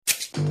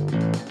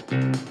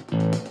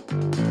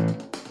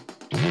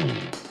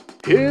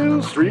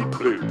Hill Street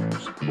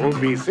Blues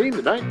won't be seen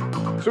tonight,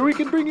 so we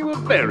can bring you a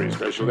very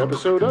special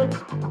episode of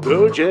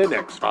The Gen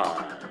X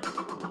Files.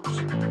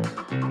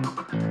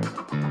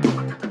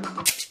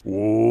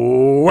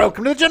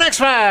 Welcome to The Gen X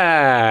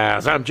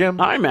Files. I'm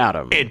Jim. I'm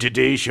Adam. And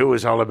today's show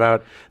is all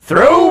about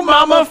Throw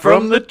Momma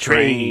from the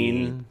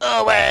Train.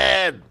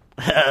 Owen!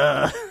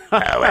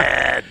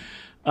 Owen!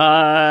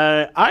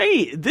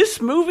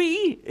 This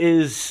movie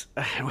is,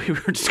 we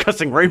were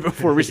discussing right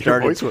before we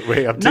started. Your voice went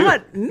way up too.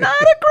 Not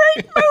a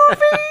great movie.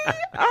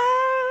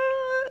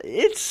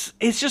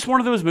 It's just one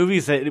of those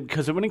movies that,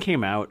 because when it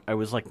came out, I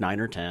was like 9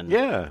 or 10.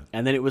 Yeah.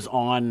 And then it was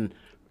on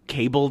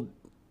cable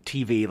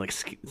TV, like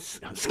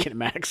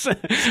Skinemax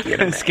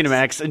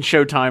and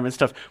Showtime and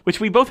stuff, which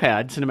we both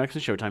had, Cinemax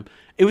and Showtime.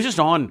 It was just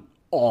on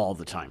all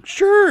the time.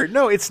 Sure.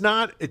 No, it's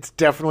not. It's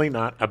definitely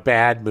not a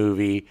bad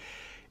movie.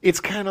 It's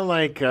kind of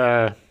like,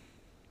 for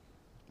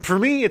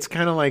me, it's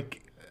kind of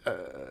like, I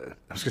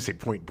was going to say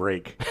Point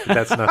Break, but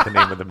that's not the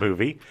name of the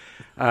movie.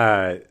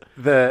 That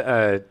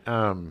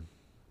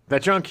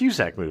John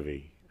Cusack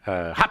movie,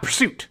 Hot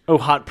Pursuit. Oh,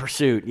 Hot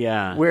Pursuit,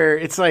 yeah. Where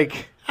it's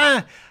like,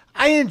 I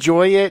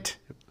enjoy it,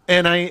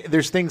 and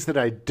there's things that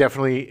I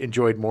definitely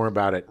enjoyed more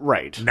about it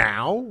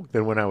now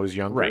than when I was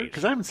younger. Right.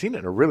 Because I haven't seen it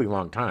in a really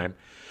long time.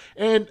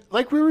 And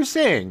like we were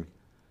saying,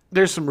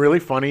 there's some really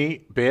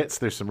funny bits.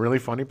 There's some really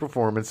funny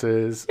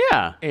performances.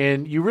 Yeah.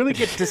 And you really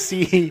get to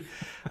see,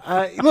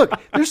 look,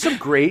 there's some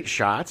great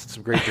shots and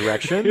some great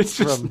direction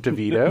from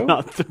DeVito.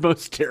 Not the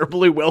most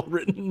terribly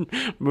well-written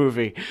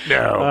movie.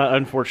 No.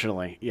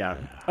 Unfortunately, yeah.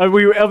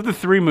 Of the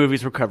three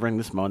movies we're covering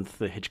this month,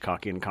 the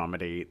Hitchcockian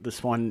comedy,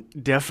 this one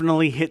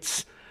definitely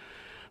hits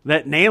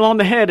that nail on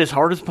the head as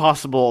hard as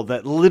possible,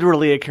 that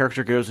literally a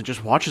character goes and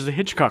just watches a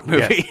Hitchcock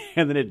movie,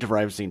 and then it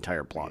derives the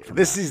entire plot from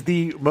This is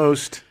the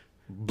most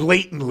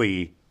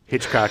blatantly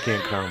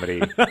Hitchcockian comedy,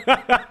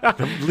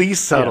 the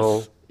least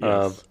subtle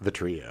of the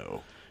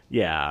trio.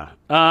 Yeah.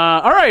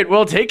 All right,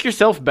 well, take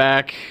yourself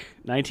back.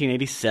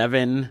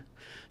 1987,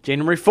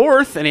 January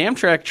 4th, an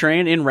Amtrak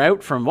train en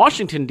route from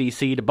Washington,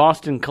 D.C. to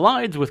Boston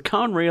collides with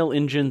Conrail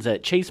engines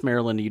at Chase,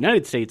 Maryland,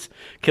 United States,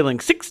 killing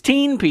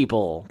 16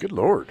 people. Good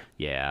Lord.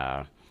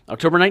 Yeah.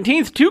 October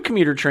 19th, two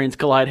commuter trains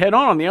collide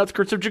head-on on the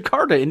outskirts of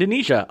Jakarta,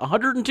 Indonesia.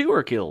 102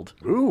 are killed.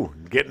 Ooh,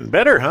 getting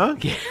better, huh?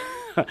 Yeah.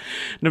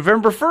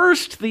 November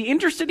 1st, the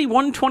Intercity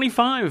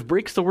 125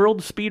 breaks the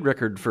world speed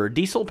record for a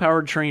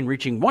diesel-powered train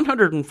reaching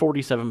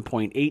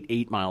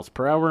 147.88 miles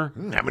per hour.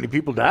 How many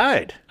people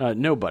died?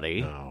 Nobody.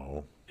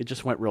 No. It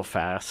just went real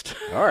fast.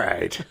 All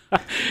right.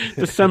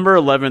 December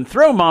 11th,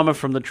 Throw Momma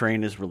from the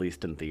Train is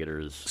released in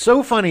theaters.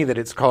 So funny that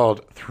it's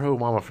called Throw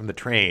Momma from the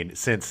Train,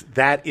 since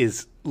that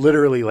is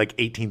literally like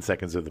 18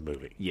 seconds of the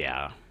movie.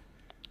 Yeah.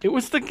 It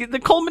was the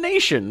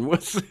culmination,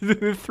 was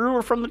threw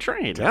her from the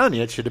train. Telling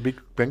you, it should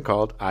have been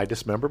called I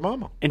Dismember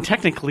Momma. And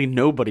technically,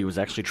 nobody was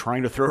actually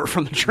trying to throw her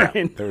from the train.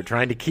 No, they were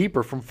trying to keep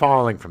her from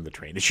falling from the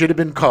train. It should have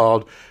been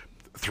called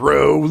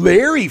Throw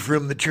Larry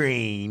from the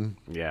Train.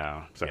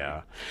 Yeah,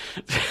 yeah.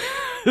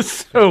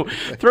 So,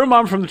 Throw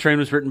Mom from the Train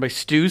was written by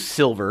Stu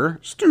Silver.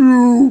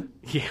 Stu!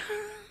 Yeah.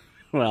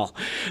 Well,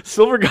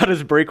 Silver got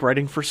his break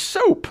writing for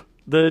Soap,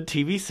 the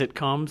TV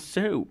sitcom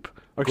Soap.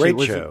 Actually,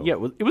 Great show.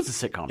 It was a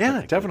sitcom.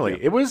 Yeah, definitely.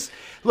 Yeah.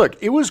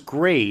 It was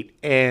great,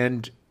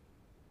 and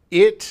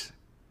it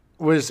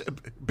was,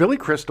 Billy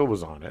Crystal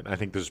was on it. I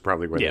think this is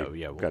probably where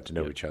they got to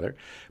know each other.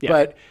 Yeah.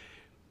 But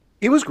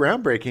it was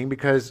groundbreaking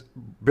because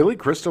Billy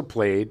Crystal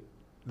played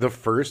the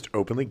first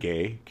openly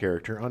gay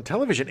character on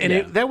television.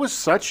 And that was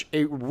such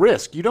a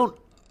risk.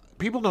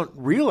 People don't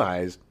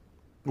realize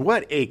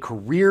what a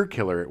career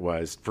killer it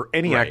was for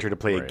any actor to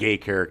play a gay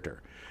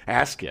character.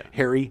 Ask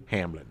Harry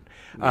Hamlin.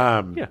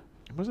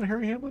 Wasn't it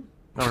Harry Hamlin?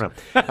 I don't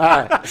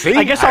know. See,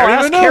 I guess I'll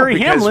ask Harry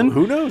Hamlin.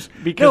 Who knows?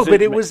 Because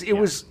it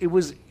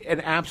was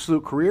an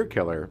absolute career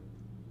killer.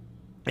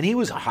 And he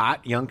was a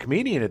hot young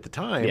comedian at the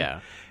time. Yeah.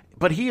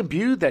 But he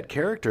imbued that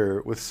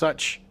character with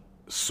such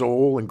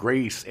soul and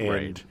grace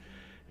and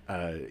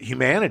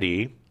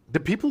humanity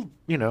that people,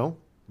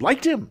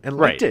 liked him and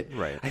liked it.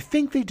 Right. I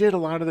think they did a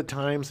lot of the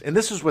times, and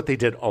this is what they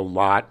did a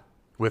lot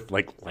with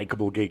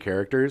likable gay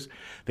characters.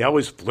 They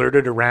always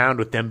flirted around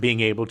with them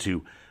being able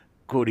to,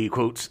 quote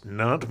quotes,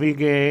 not be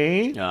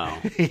gay.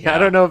 Oh, I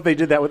don't know if they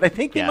did that with. I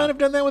think they might have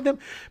done that with him.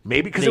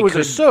 Maybe because it was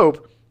a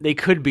soap. They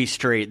could be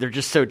straight. They're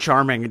just so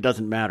charming. It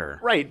doesn't matter.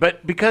 Right,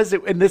 but because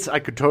I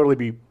could totally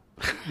be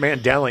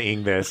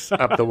Mandela-ing this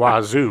up the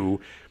wazoo,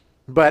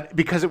 but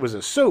because it was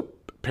a soap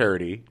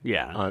parody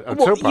on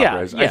soap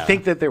operas, I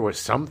think that there was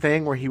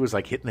something where he was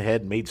like hit in the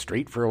head and made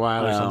straight for a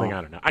while or something. I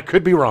don't know. I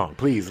could be wrong.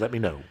 Please let me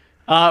know.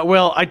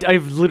 Well,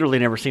 I've literally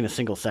never seen a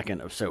single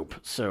second of Soap,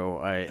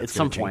 so at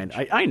some point,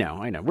 I know,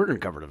 we're going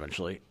to cover it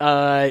eventually.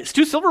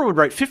 Stu Silver would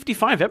write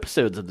 55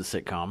 episodes of the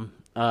sitcom.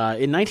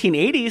 In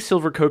 1980,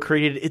 Silver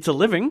co-created It's a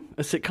Living,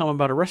 a sitcom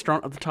about a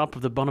restaurant at the top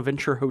of the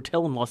Bonaventure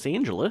Hotel in Los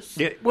Angeles.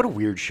 Yeah, what a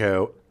weird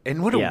show.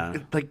 And what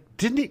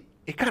didn't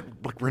it got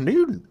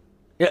renewed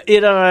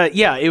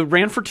It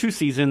ran for 2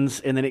 seasons,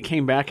 and then it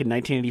came back in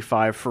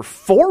 1985 for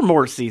 4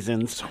 more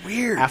seasons. So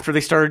weird. After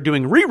they started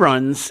doing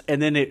reruns,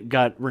 and then it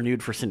got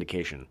renewed for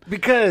syndication.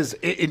 Because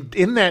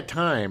in that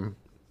time,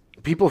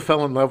 people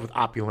fell in love with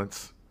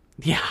opulence.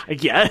 Yeah, I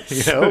guess.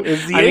 You know,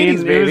 it's the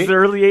 80s, baby. It was the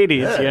early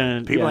 80s,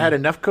 yeah. People had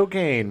enough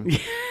cocaine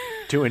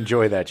to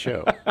enjoy that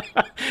show.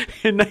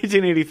 In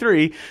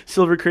 1983,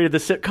 Silver created the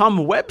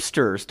sitcom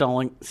Webster,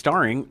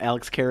 starring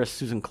Alex Karras,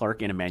 Susan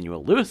Clark, and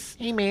Emmanuel Lewis.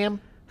 Hey, ma'am.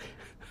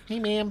 He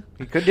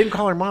didn't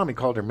call her mom, he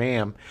called her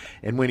ma'am.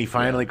 And when he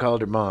finally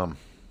called her mom,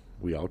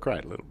 we all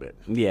cried a little bit.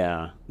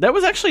 Yeah. That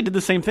was actually did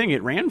the same thing.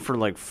 It ran for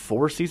like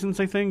 4 seasons,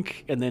 I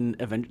think, and then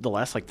the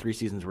last like 3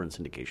 seasons were in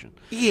syndication.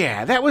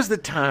 Yeah, that was the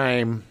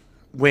time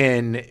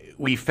when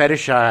we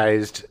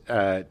fetishized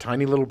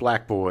tiny little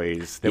black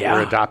boys that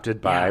were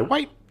adopted by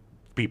white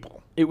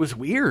people. It was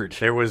weird.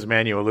 There was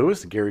Emmanuel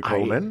Lewis and Gary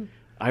Coleman.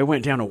 I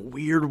went down a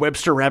weird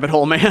Webster rabbit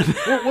hole, man.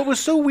 Well, what was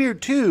so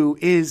weird, too,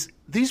 is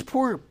these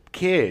poor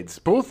kids,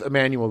 both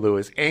Emmanuel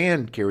Lewis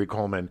and Gary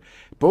Coleman,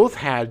 both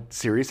had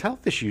serious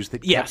health issues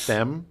that kept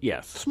them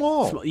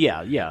small.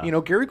 Yeah. You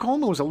know, Gary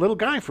Coleman was a little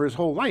guy for his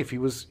whole life. He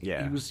was,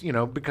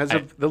 because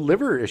of the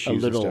liver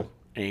issues. A little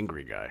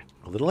angry guy.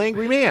 A little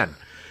angry man.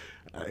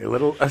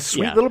 A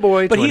sweet little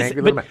boy to an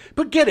angry little man.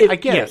 But I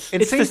get it.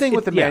 And same thing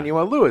with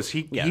Emmanuel Lewis.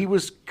 He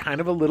was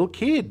kind of a little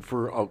kid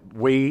for a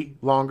way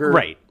longer.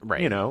 Right.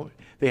 You know,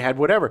 they had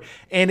whatever.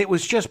 And it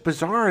was just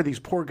bizarre. These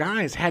poor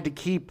guys had to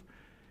keep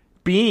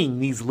being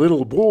these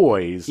little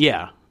boys.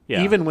 Yeah.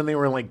 Even when they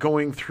were like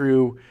going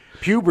through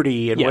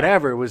puberty and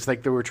whatever, it was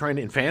like they were trying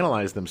to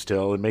infantilize them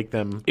still and make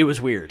them. It was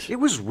weird. It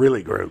was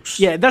really gross.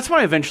 Yeah, that's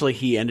why eventually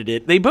he ended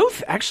it. They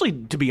both, actually,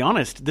 to be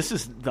honest, this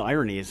is the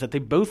irony, is that they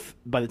both,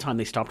 by the time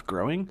they stopped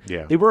growing,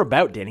 they were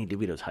about Danny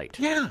DeVito's height.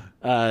 Yeah.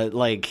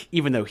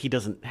 Even though he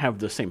doesn't have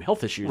the same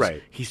health issues,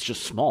 he's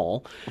just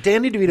small.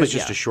 Danny DeVito's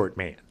just a short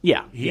man.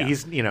 Yeah.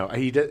 He's,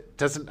 he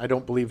doesn't, I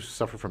don't believe,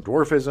 suffer from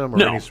dwarfism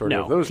or any sort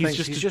of those things.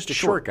 He's just a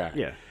short guy.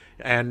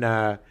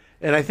 Yeah.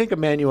 And I think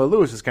Emmanuel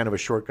Lewis is kind of a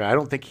short guy. I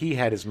don't think he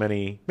had as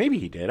many. Maybe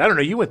he did. I don't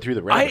know. You went through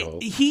the rabbit hole.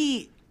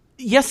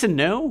 Yes and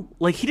no.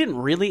 Like, it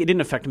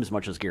didn't affect him as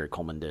much as Gary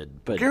Coleman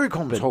did. But Gary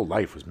Coleman's whole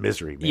life was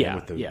misery,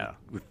 man.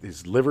 With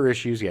his liver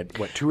issues. He had,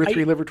 2 or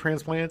 3 liver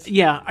transplants?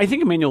 Yeah, I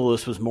think Emmanuel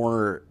Lewis was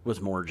more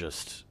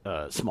just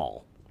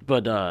small.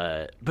 But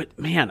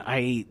man,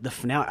 the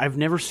finale. I've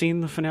never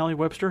seen the finale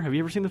Webster. Have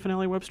you ever seen the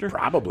finale Webster?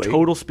 Probably.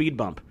 Total speed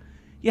bump.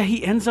 Yeah,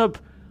 he ends up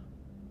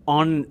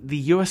on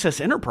the USS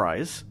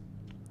Enterprise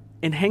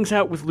and hangs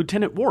out with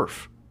Lieutenant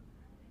Worf.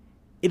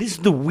 It is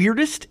the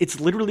weirdest. It's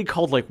literally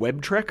called like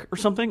Web Trek or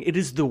something. It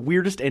is the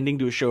weirdest ending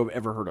to a show I've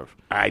ever heard of.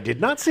 I did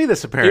not see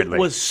this, apparently.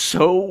 It was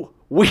so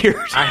weird.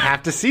 I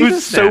have to see this. It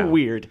was so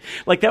weird.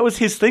 Like, that was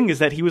his thing, is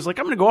that he was like,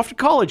 I'm going to go off to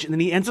college. And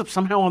then he ends up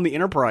somehow on the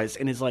Enterprise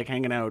and is like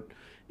hanging out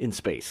in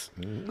space.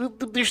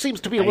 There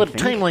seems to be a lot of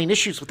timeline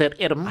issues with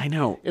that, Adam. I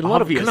know. And a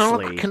lot of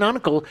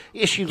canonical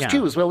issues,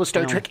 too, as well as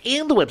Star Trek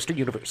and the Webster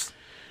universe.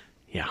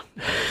 Yeah.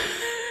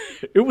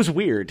 It was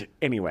weird,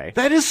 anyway.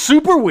 That is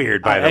super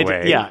weird, by the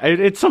way. Yeah,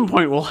 at some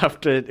point we'll have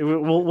to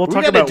we'll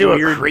talk about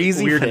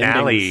crazy weird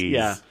finales. Endings.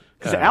 Yeah,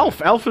 because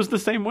Alf was the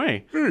same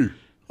way. Hey,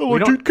 I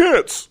like to eat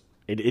cats.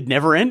 It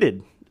never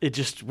ended. It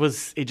just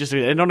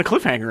ended on a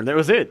cliffhanger. That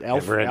was it.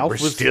 Alf We're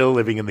still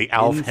living in the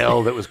Alf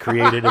hell that was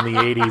created in the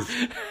 80s.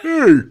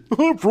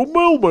 Hey, I'm from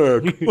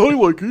Melmac. I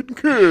like eating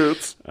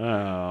cats.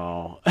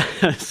 Oh.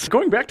 So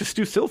going back to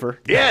Stu Silver.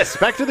 Yes,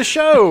 back to the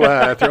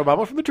show. Throw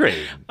Momma from the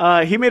train.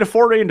 He made a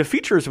foray into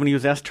features when he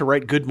was asked to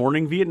write Good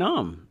Morning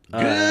Vietnam.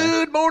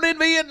 Good Morning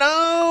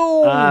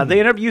Vietnam! They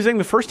ended up using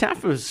the first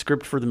half of his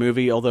script for the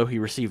movie, although he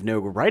received no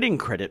writing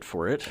credit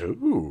for it.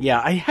 Ooh.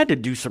 Yeah, I had to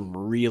do some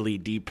really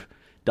deep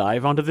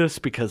dive onto this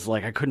because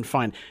I couldn't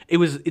find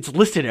it's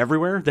listed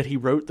everywhere that he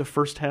wrote the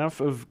first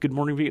half of Good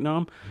Morning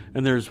Vietnam,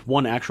 and there's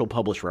one actual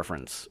published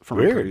reference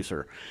from a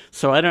producer.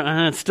 So I don't.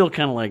 It's still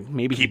kind of like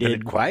maybe keeping he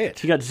did. It quiet.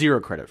 He got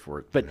 0 credit for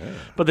it, but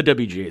the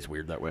WGA is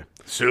weird that way.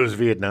 So is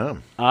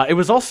Vietnam. It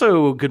was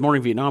also Good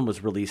Morning Vietnam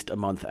was released a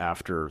month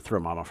after Throw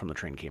Momma from the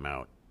Train came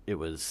out. It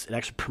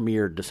actually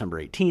premiered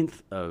December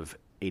 18th of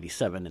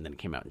 87, and then it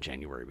came out in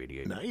January of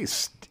 88.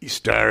 Nice.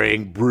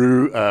 Starring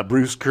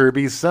Bruce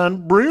Kirby's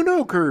son,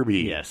 Bruno Kirby.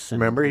 Yes.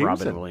 Remember him?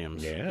 Robin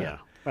Williams. Yeah.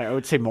 I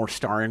would say more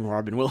starring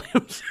Robin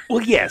Williams.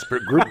 Well, yes,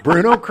 but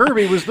Bruno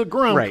Kirby was the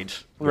grump.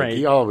 Right. Like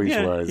he always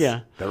was. Yeah.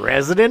 The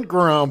resident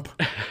grump,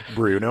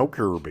 Bruno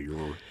Kirby.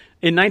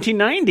 In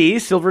 1990,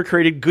 Silver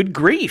created Good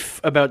Grief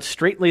about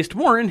straight-laced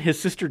Warren, his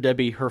sister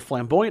Debbie, her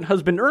flamboyant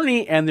husband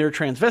Ernie, and their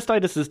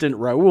transvestite assistant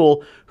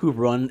Raoul, who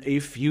run a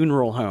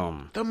funeral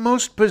home. The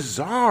most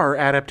bizarre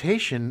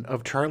adaptation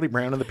of Charlie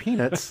Brown and the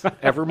Peanuts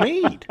ever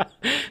made.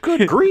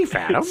 Good grief,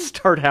 Adam. It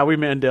starred Howie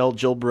Mandel,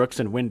 Jill Brooks,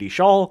 and Wendy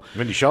Shaw.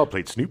 Wendy Shaw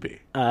played Snoopy.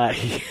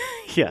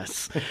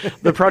 Yes.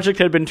 The project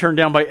had been turned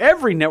down by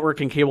every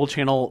network and cable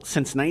channel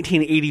since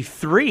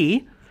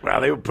 1983.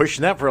 Well, they were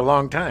pushing that for a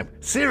long time.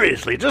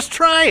 Seriously, just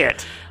try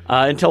it.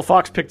 Until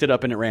Fox picked it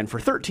up and it ran for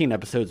 13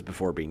 episodes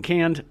before being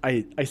canned.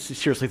 I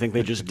seriously think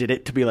they just did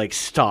it to be like,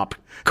 stop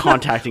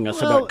contacting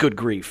us about good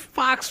grief.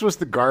 Fox was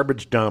the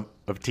garbage dump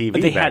of TV.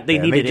 But they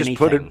needed just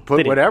anything.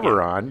 put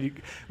whatever on.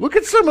 Look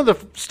at some of the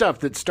stuff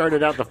that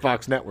started out the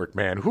Fox network,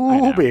 man.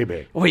 Ooh,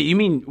 baby. Wait, you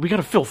mean we got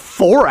to fill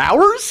 4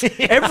 hours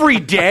every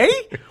day?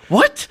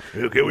 What?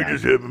 Can't we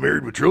just have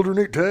Married with Children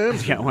 8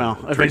 times? Yeah, well,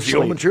 Tracy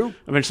Ullman show?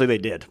 Eventually they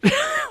did.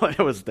 that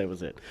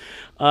was it.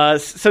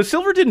 So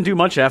Silver didn't do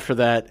much after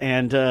that,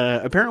 and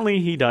apparently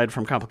he died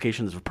from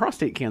complications of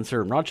prostate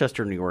cancer in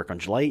Rochester, New York on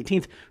July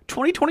 18th,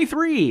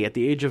 2023 at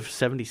the age of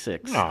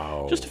 76.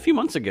 Oh. Just a few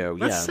months ago.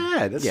 That's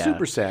sad. That's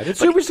super sad. It's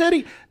super sad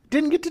he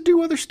didn't get to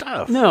do other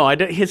stuff. No,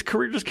 his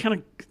career just kind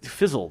of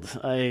fizzled.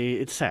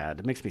 It's sad.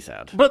 It makes me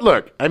sad. But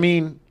look, I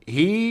mean,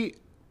 he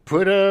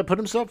put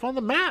himself on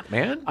the map,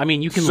 man. I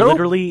mean, you can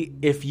literally,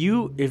 if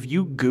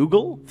you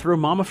Google "throw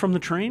Momma from the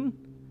train,"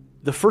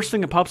 the first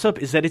thing that pops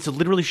up is that it's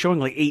literally showing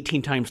like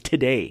 18 times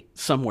today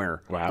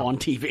somewhere on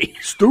TV.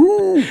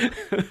 Stu!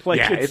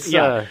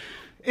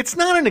 It's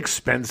not an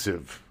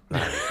expensive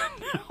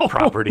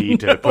property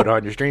to put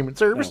on your streaming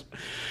service.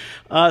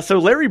 No. So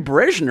Larry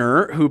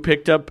Brezhner, who had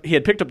picked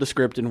up the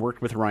script and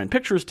worked with Orion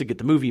Pictures to get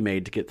the movie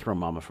made, to get Throw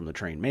Momma from the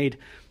Train made.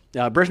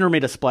 Brezhner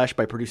made a splash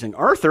by producing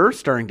Arthur,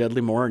 starring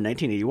Dudley Moore in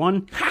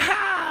 1981.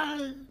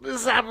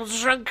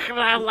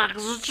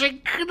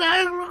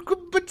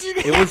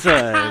 It was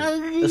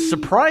a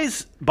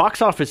surprise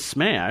box office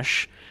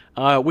smash,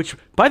 which,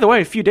 by the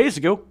way, a few days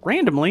ago,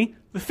 randomly,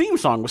 the theme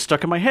song was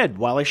stuck in my head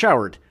while I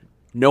showered.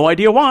 No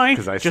idea why.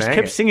 Because I just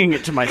kept singing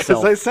it to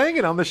myself. Because I sang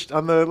it on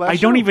the last I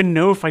don't even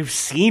know if I've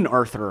seen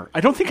Arthur.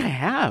 I don't think I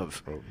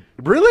have.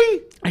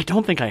 Really? I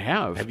don't think I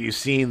have. Have you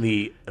seen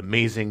the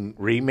amazing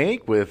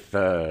remake with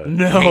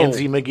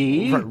Nancy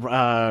McGee?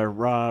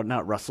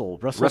 Not Russell.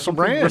 Russell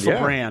Brand. Russell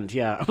Brand,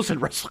 yeah. I almost said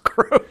Russell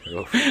Crowe.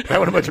 That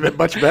would have been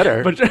much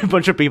better. A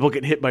bunch of people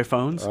get hit by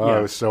phones. Oh,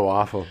 it was so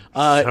awful.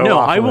 No,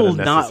 I will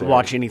not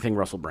watch anything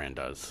Russell Brand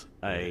does.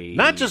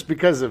 Not just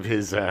because of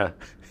his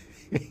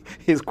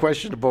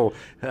questionable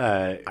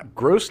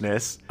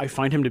grossness. I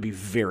find him to be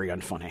very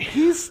unfunny.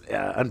 He's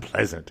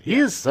unpleasant. He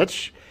is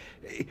such...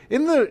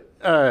 In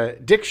the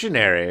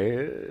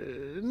dictionary,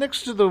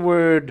 next to the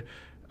word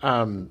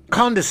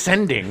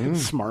condescending...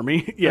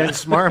 Smarmy. Yeah. And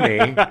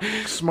smarmy.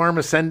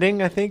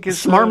 Smarmascending, I think,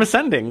 is...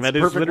 Smarmascending. That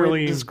is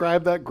literally... way to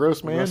describe that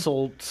gross man.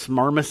 Russell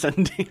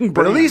Smarmasending.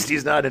 But at least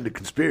he's not into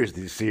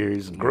conspiracy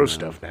theories and gross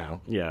stuff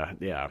now.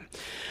 Yeah.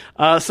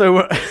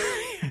 So...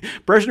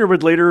 Brezhner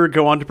would later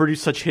go on to produce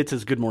such hits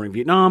as Good Morning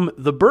Vietnam,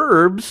 The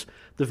Burbs,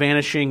 The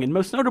Vanishing, and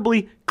most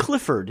notably,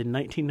 Clifford in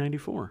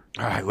 1994.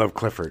 Oh, I love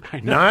Clifford.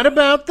 Not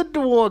about the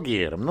dog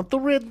yet. I'm not the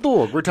red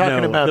dog. We're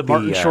talking about the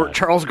Martin Short,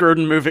 Charles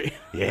Grodin movie.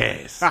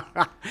 Yes.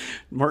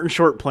 Martin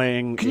Short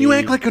playing... Can you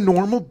act like a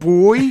normal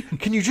boy?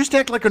 Can you just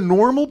act like a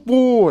normal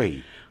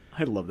boy?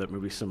 I love that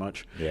movie so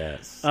much.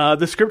 Yes.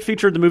 The script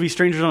featured the movie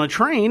Strangers on a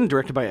Train,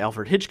 directed by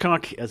Alfred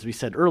Hitchcock, as we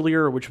said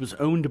earlier, which was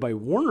owned by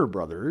Warner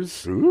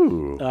Brothers.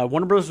 Ooh.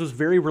 Warner Brothers was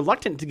very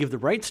reluctant to give the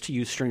rights to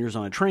use Strangers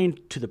on a Train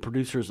to the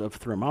producers of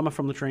Throw Momma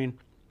from the Train.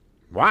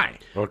 Why?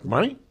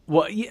 Money?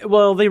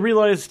 Well, they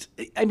realized...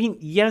 I mean,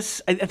 yes,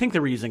 I think they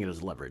were using it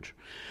as leverage.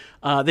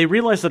 They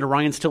realized that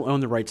Orion still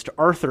owned the rights to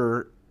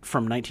Arthur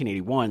from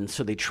 1981,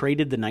 so they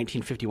traded the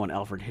 1951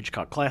 Alfred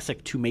Hitchcock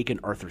classic to make an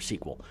Arthur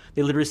sequel.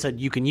 They literally said,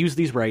 you can use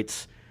these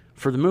rights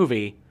for the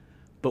movie,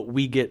 but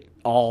we get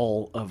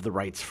all of the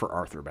rights for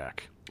Arthur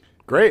back.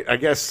 Great. I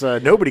guess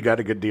nobody got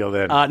a good deal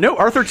then. No,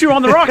 Arthur 2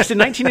 on the Rocks in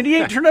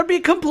 1988 turned out to be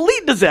a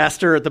complete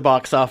disaster at the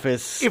box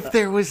office. If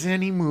there was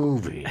any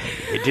movie,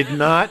 it did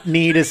not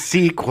need a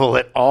sequel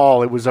at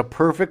all. It was a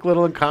perfect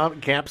little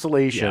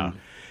encapsulation. Yeah.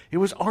 It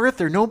was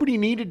Arthur. Nobody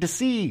needed to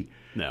see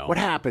what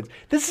happens.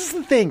 This is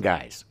the thing,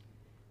 guys.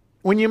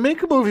 When you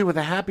make a movie with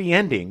a happy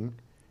ending,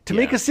 to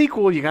make a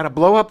sequel, you got to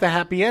blow up the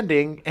happy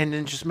ending and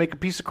then just make a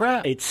piece of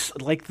crap. It's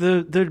like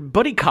the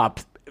buddy cop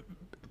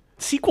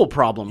sequel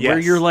problem where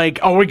you're like,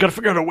 oh, we got to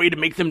figure out a way to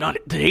make them not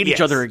to hate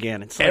each other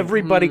again. It's like,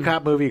 every buddy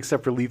cop movie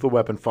except for Lethal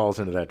Weapon falls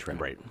into that trap.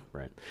 Right.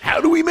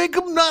 How do we make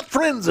them not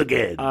friends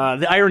again?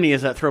 The irony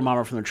is that Throw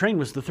Momma from the Train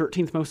was the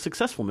 13th most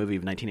successful movie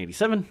of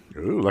 1987.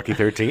 Ooh, lucky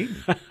 13.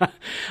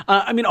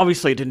 I mean,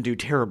 obviously it didn't do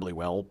terribly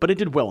well, but it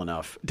did well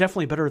enough.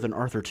 Definitely better than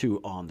Arthur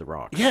 2 on the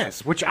Rocks.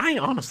 Yes, which I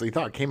honestly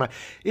thought came out.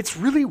 It's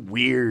really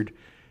weird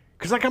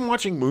because I'm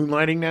watching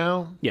Moonlighting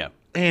now. Yeah.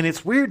 And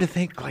it's weird to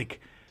think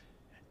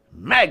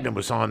Magnum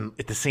was on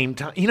at the same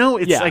time.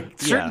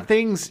 It's certain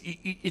things,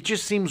 it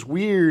just seems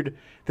weird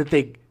that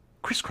they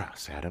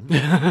crisscross, Adam.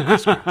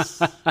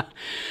 Crisscross.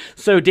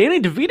 So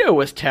Danny DeVito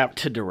was tapped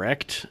to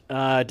direct.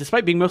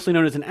 Despite being mostly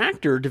known as an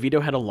actor,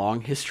 DeVito had a long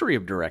history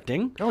of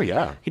directing. Oh,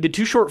 yeah. He did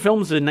 2 short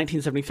films in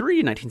 1973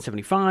 and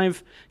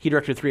 1975. He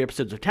directed 3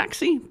 episodes of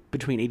Taxi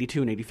between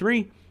 82 and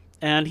 83.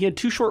 And he had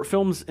 2 short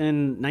films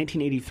in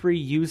 1983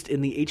 used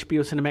in the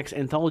HBO Cinemax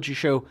anthology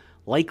show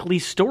Likely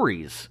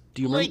Stories.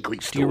 Do you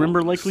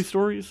remember Likely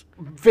Stories?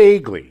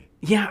 Vaguely.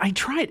 Yeah, I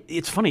tried.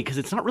 It's funny because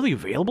it's not really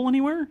available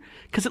anywhere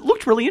because it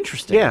looked really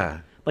interesting. Yeah.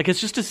 Like, it's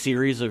just a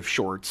series of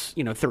shorts,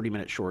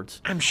 30-minute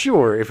shorts. I'm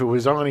sure if it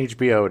was on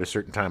HBO at a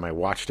certain time, I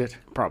watched it.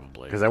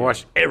 Probably. Because I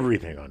watched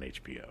everything on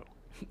HBO.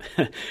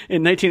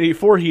 In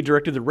 1984, he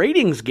directed The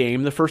Ratings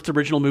Game, the first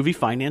original movie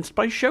financed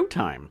by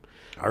Showtime.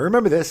 I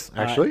remember this,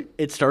 actually.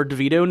 It starred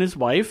DeVito and his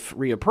wife,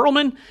 Rhea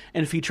Perlman,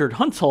 and featured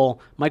Huntz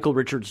Hall, Michael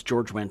Richards,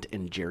 George Wendt,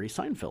 and Jerry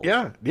Seinfeld.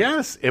 Yeah,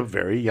 yes, a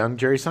very young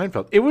Jerry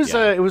Seinfeld. It was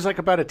like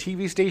about a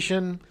TV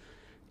station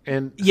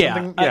and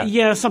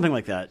something. Something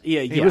like that.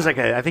 Yeah, he was like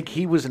I think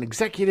he was an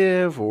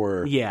executive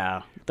or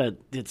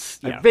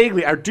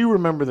vaguely. I do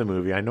remember the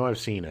movie. I know I've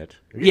seen it.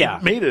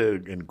 It made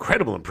an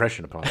incredible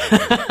impression upon me.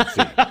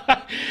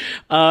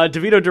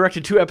 DeVito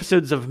directed 2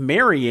 episodes of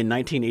Mary in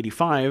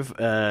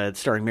 1985,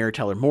 starring Mary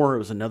Tyler Moore. It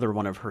was another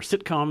one of her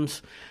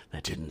sitcoms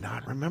that did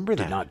not remember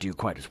that. Did not do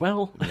quite as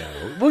well.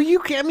 No. Well,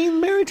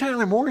 Mary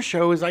Tyler Moore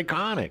show is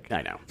iconic.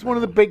 I know. It's one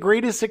of the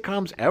greatest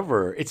sitcoms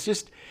ever. It's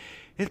just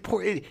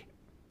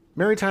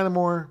Mary Tyler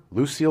Moore,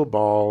 Lucille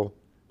Ball,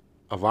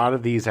 a lot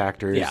of these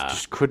actors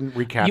just couldn't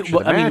recapture the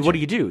magic. I mean, what do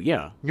you do?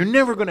 Yeah. You're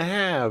never going to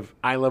have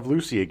I Love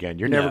Lucy again.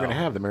 You're never going to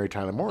have the Mary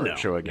Tyler Moore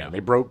show again. No.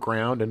 They broke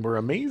ground and were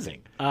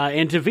amazing.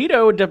 And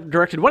DeVito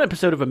directed 1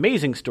 episode of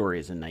Amazing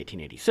Stories in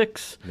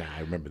 1986.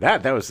 I remember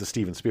that. That was the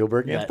Steven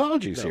Spielberg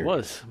anthology series. It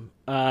was.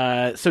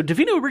 So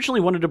DeVito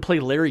originally wanted to play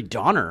Larry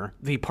Donner,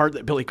 the part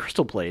that Billy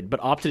Crystal played, but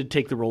opted to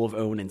take the role of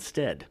Owen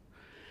instead.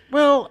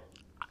 Well,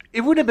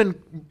 it would have been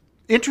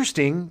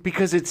interesting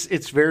because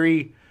it's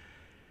very...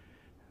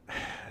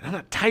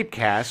 not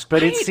typecast,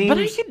 but it seems... But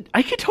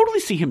I could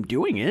totally see him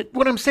doing it.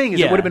 What I'm saying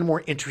is it would have been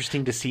more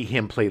interesting to see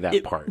him play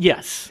that part.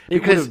 Yes.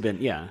 It would have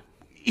been,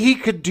 He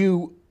could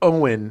do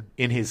Owen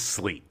in his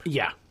sleep.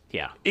 Yeah.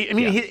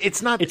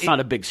 It's not... It's not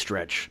a big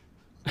stretch.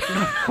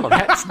 Well,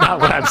 that's not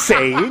what I'm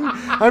saying.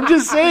 I'm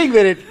just saying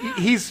that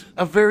he's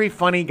a very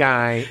funny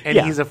guy, and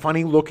he's a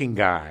funny-looking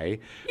guy.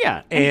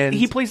 Yeah, and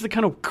he plays the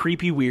kind of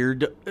creepy,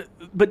 weird,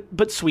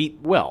 but sweet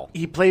well.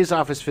 He plays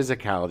off his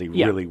physicality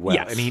really well,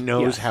 and he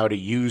knows how to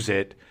use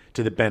it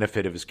to the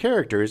benefit of his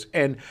characters.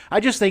 And I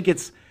just think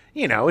it's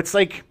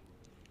like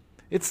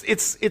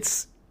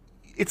it's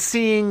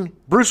seeing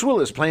Bruce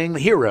Willis playing the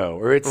hero,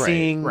 or it's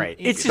seeing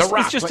It's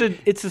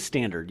a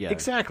standard. Yeah,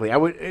 exactly.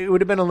 It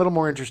would have been a little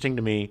more interesting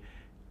to me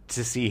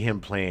to see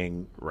him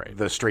playing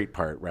the straight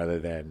part rather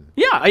than...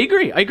 Yeah, I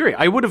agree.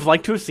 I would have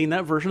liked to have seen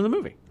that version of the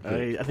movie. I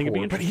think it'd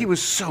be interesting. But he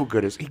was so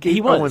good. He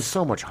gave Owen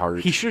so much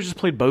heart. He should have just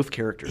played both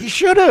characters. He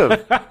should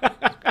have.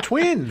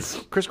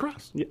 Twins.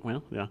 Crisscross. Yeah,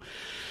 well, yeah.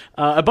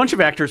 A bunch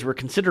of actors were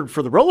considered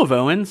for the role of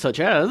Owen,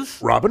 such as...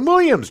 Robin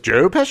Williams,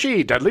 Joe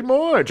Pesci, Dudley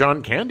Moore,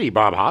 John Candy,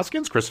 Bob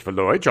Hoskins, Christopher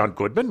Lloyd, John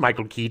Goodman,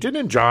 Michael Keaton,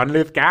 and John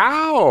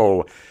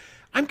Lithgow.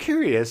 I'm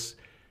curious.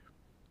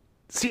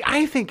 See,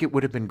 I think it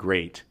would have been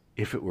great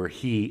if it were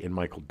he and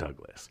Michael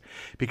Douglas.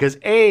 Because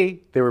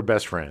A, they were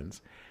best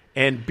friends,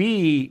 and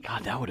B...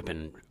 God, that would have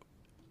been...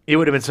 It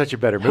would have been such a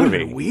better movie. That would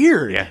have been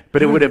weird. Yeah,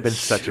 but it would have been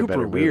such a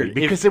better weird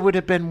movie. Because it would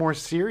have been more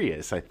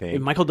serious, I think.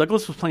 If Michael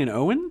Douglas was playing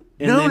Owen?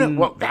 No.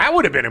 Well, that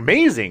would have been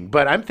amazing.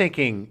 But I'm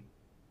thinking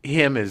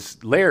him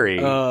as Larry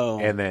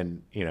and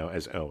then,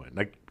 as Owen.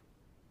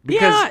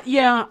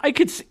 I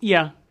could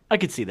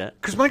see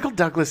that. Because Michael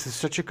Douglas is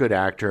such a good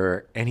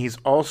actor, and he's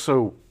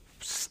also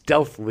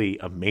stealthily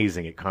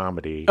amazing at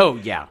comedy. Oh,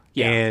 yeah.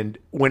 And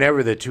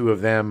whenever the two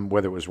of them,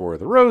 whether it was War of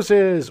the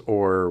Roses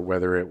or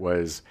whether it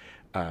was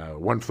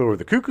One Flew Over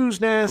the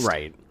Cuckoo's Nest,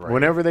 right.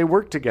 Whenever they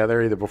worked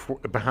together, either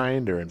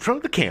behind or in front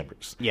of the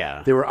cameras,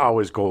 they were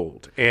always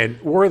gold.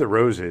 And War of the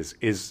Roses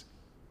is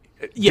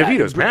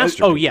DeVito's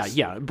masterpiece. Oh,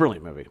 yeah.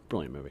 Brilliant movie.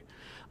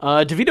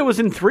 DeVito was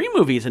in 3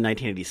 movies in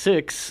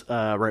 1986,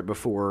 right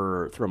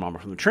before Throw Momma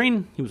from the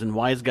Train. He was in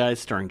Wise Guys,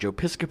 starring Joe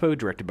Piscopo,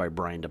 directed by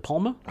Brian De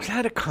Palma. Was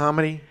that a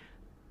comedy?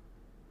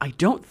 I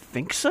don't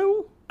think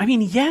so. I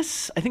mean,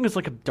 yes. I think it was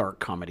like a dark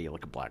comedy,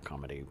 like a black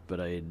comedy,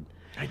 but I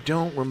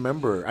don't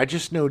remember. I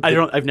just know...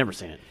 I've never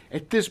seen it.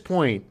 At this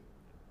point,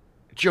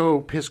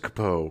 Joe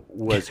Piscopo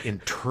was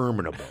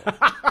interminable.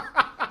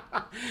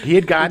 He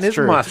had gotten his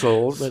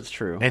muscles. That's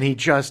true. And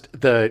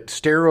the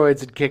steroids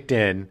had kicked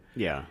in.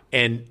 Yeah.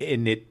 And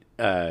it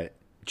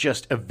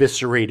just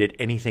eviscerated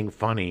anything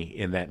funny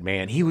in that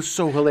man. He was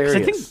so hilarious.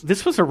 I think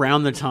this was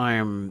around the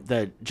time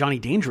that Johnny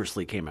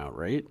Dangerously came out,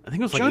 right? I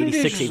think it was like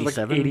 86,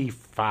 87.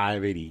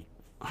 85, 80.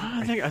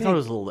 I thought it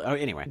was a little...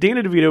 anyway.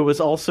 Dana DeVito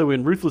was also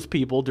in Ruthless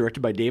People,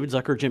 directed by David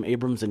Zucker, Jim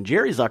Abrams, and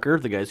Jerry Zucker,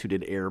 the guys who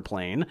did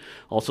Airplane.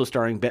 Also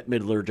starring Bette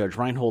Midler, Judge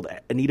Reinhold,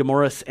 Anita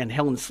Morris, and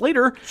Helen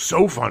Slater.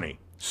 So funny.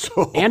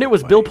 And it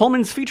was Bill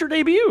Pullman's feature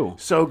debut.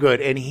 So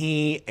good. And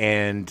he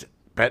and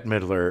Bette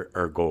Midler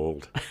are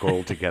gold.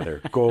 Gold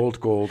together. Gold.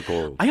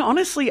 I want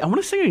to say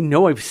I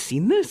know I've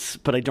seen this,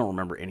 but I don't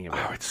remember any of it.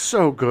 Oh, it's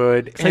so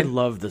good. I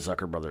love the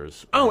Zucker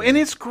brothers. Oh, and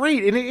it's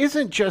great. And it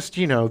isn't just,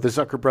 the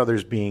Zucker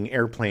brothers being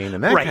Airplane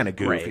and that kind of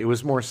goof. Right. It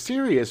was more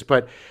serious,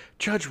 but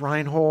Judge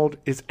Reinhold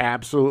is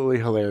absolutely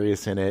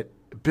hilarious in it.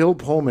 Bill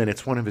Pullman,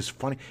 it's one of his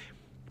funny...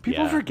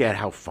 People forget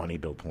how funny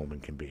Bill Pullman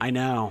can be. I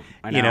know.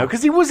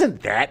 Because he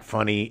wasn't that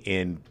funny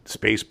in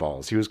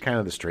Spaceballs. He was kind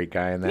of the straight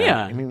guy in that.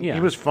 Yeah, I mean, he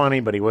was funny,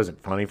 but he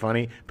wasn't funny.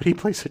 But he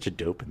plays such a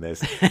dope in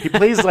this. He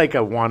plays like a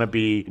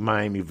wannabe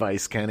Miami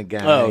Vice kind of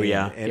guy. Oh,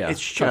 yeah. And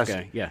it's just...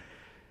 Okay, yeah.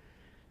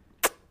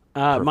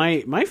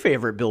 My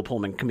favorite Bill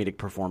Pullman comedic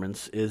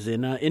performance is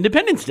in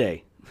Independence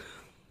Day.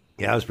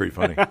 Yeah, that was pretty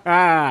funny.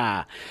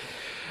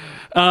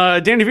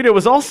 Danny DeVito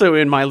was also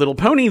in My Little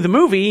Pony, the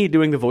movie,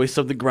 doing the voice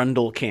of the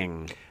Grundle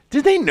King.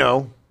 Did they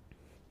know?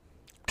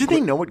 Did they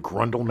know what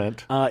Grundle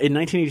meant? In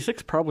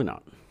 1986, probably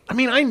not. I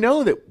mean, I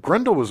know that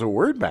Grundle was a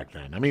word back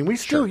then. I mean, we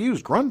still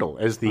use Grundle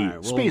as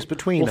the space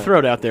between. We'll throw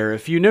it out there.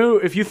 If you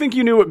think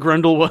you knew what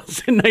Grundle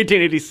was in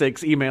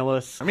 1986, email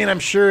us. I mean, I'm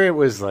sure it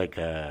was like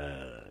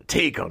a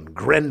take on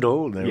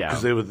Grendel,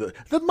 because they were the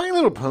My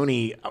Little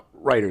Pony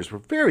writers were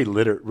very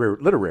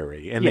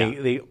literary, and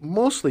they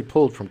mostly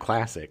pulled from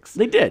classics.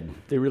 They did.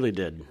 They really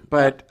did.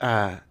 But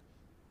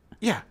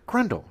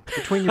Grundle,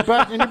 between your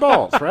butt and your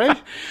balls,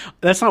 right?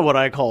 That's not what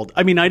I called.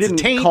 I mean, I didn't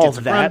call it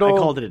that. Grundle. I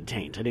called it a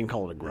taint. I didn't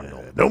call it a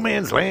Grundle. No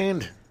man's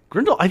land.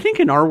 Grundle, I think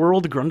in our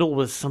world, Grundle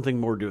was something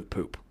more to do with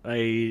poop.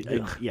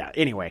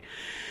 Anyway.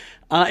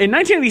 In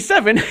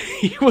 1987,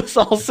 he was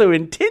also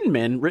in Tin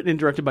Men, written and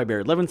directed by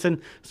Barry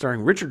Levinson,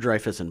 starring Richard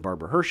Dreyfuss and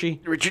Barbara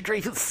Hershey. Richard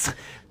Dreyfuss.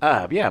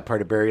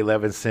 Part of Barry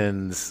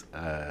Levinson's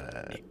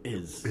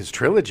his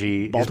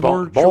trilogy.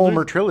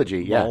 Balmer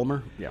trilogy. Yeah.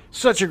 Balmer, yeah.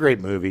 Such a great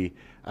movie.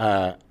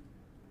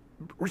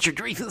 Richard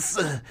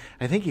Dreyfuss,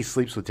 I think he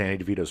sleeps with Danny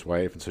DeVito's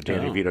wife, and so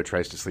Danny DeVito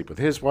tries to sleep with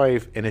his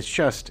wife, and it's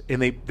just,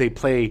 and they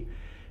play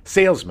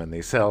salesmen.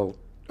 They sell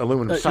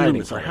aluminum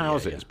siding for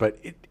houses, but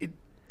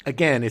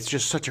again, it's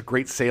just such a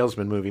great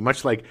salesman movie,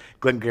 much like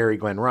Glengarry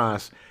Glen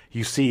Ross.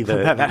 You see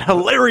that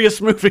hilarious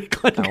movie,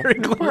 Glengarry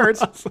Glen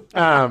Ross.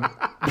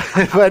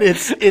 But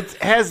it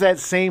has that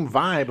same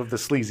vibe of the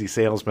sleazy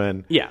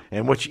salesman. Yeah,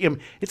 and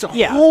it's a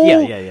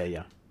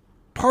whole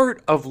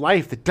part of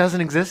life that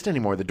doesn't exist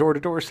anymore. The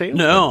door-to-door salesman.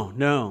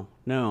 No.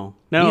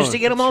 You used to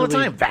get them all the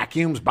time.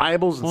 Vacuums,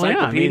 Bibles,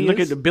 encyclopedias. I mean, look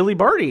at Billy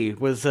Barty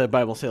was a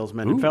Bible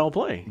salesman in Foul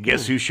Play.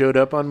 Guess who showed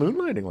up on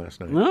Moonlighting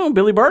last night? No,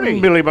 Billy Barty.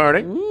 Billy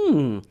Barty.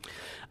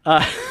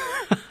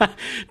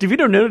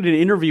 DeVito noted in an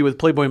interview with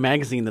Playboy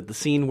magazine that the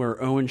scene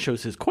where Owen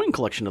shows his coin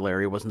collection to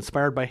Larry was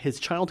inspired by his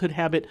childhood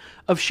habit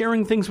of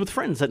sharing things with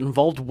friends that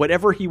involved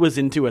whatever he was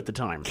into at the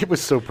time. It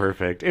was so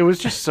perfect. It was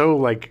just so,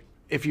 like,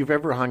 if you've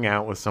ever hung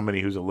out with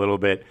somebody who's a little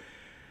bit,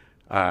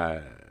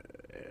 not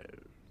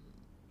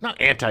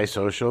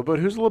antisocial, but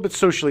who's a little bit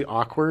socially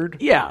awkward.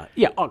 Yeah,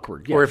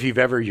 awkward. Yeah. Or if you've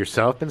ever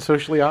yourself been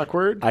socially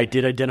awkward. I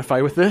did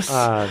identify with this.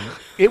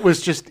 It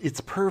was just,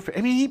 it's perfect.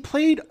 I mean, he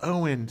played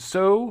Owen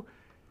so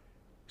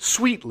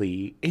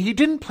sweetly. He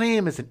didn't play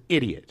him as an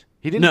idiot.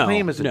 He didn't play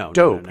him as a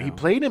dope. No. He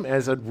played him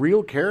as a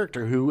real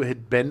character who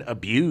had been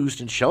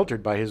abused and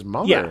sheltered by his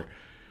mother. Yeah.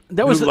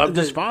 That was loved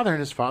his father,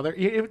 and his father.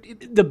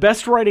 The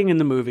best writing in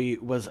the movie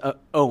was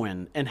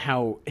Owen, and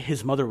how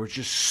his mother was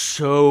just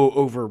so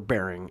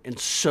overbearing and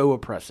so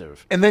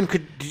oppressive. And then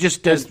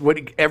does what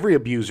every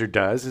abuser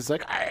does. It's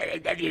like,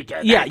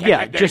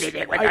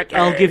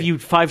 I'll give you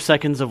 5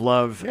 seconds of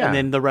love, and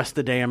then the rest of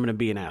the day I'm going to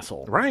be an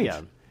asshole. Right.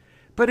 Yeah.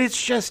 But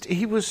it's just,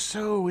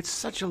 it's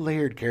such a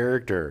layered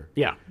character.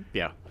 Yeah.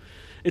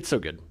 It's so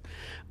good.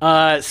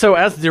 So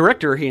as the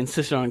director, he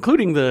insisted on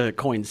including the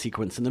coin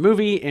sequence in the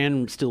movie,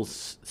 and Stu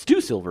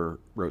Silver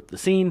wrote the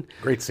scene.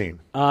 Great scene.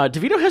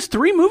 DeVito has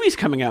 3 movies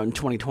coming out in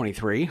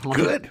 2023.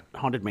 Good.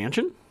 Haunted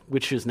Mansion,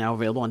 which is now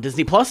available on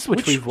Disney Plus,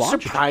 which we've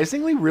watched.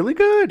 Surprisingly really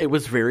good. It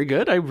was very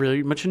good. I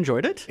really much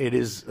enjoyed it. It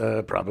is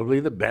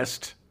probably the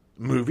best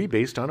movie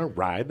based on a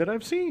ride that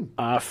I've seen.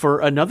 For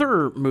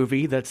another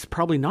movie that's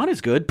probably not as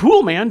good,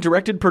 Pool Man,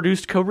 directed,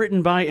 produced,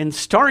 co-written by, and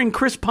starring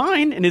Chris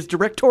Pine in his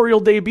directorial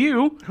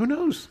debut. Who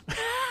knows?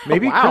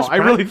 Maybe wow, Chris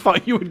Pine. I really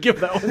thought you would give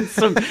that one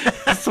some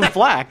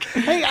flack.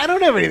 Hey, I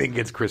don't have anything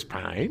against Chris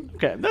Pine.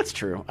 Okay, that's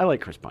true. I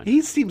like Chris Pine.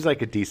 He seems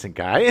like a decent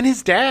guy, and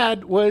his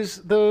dad was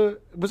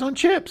on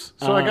Chips,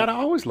 so I gotta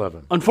always love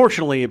him.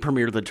 Unfortunately, it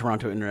premiered at the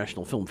Toronto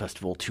International Film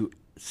Festival to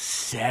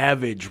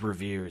savage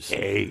reviews.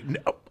 Hey,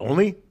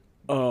 only.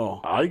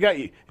 Oh, you got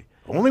you.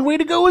 Only way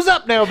to go is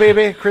up now,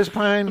 baby. Chris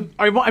Pine.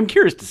 I'm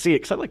curious to see it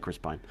because I like Chris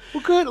Pine.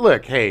 Well, good.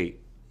 Look, hey,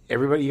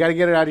 everybody, you got to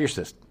get it out of your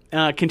system.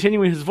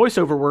 Continuing his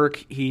voiceover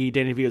work, Danny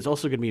DeVito is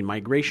also going to be in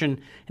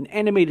Migration, an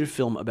animated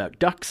film about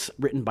ducks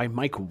written by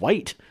Mike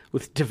White,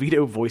 with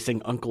DeVito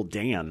voicing Uncle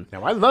Dan.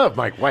 Now, I love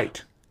Mike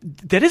White.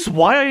 That is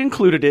why I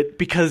included it,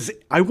 because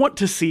I want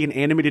to see an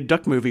animated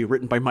duck movie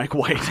written by Mike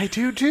White. I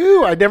do,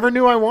 too. I never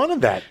knew I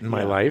wanted that in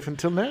my life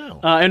until now.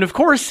 And, of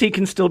course, he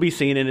can still be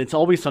seen in It's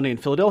Always Sunny in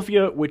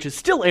Philadelphia, which is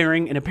still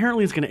airing and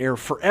apparently is going to air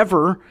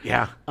forever.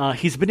 Yeah.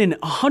 He's been in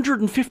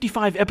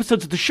 155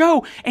 episodes of the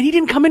show, and he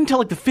didn't come in until,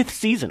 like, the 5th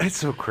season. That's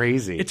so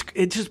crazy.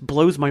 It just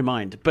blows my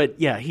mind. But,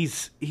 yeah, he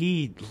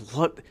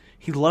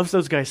loves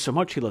those guys so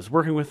much. He loves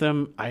working with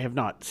them. I have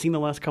not seen the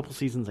last couple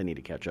seasons. I need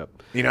to catch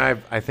up. You know,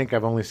 I think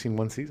I've only seen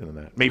one season of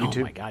that. Maybe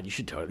 2. Oh, my God. You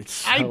should totally.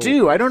 I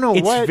do. I don't know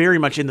what. It's very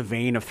much in the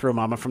vein of Throw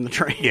Mama from the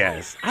Train.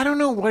 Yes. I don't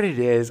know what it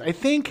is. I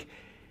think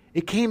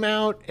it came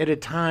out at a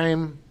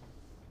time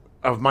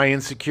of my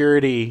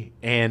insecurity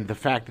and the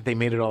fact that they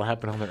made it all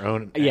happen on their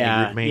own.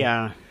 Yeah.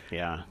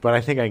 But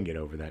I think I can get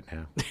over that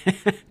now.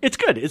 It's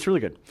good. It's really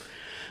good.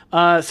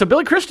 So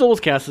Billy Crystal was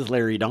cast as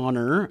Larry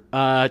Donner.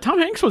 Tom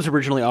Hanks was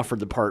originally offered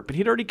the part, but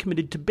he'd already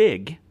committed to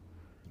Big.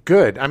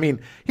 Good. I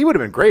mean, he would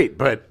have been great,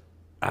 but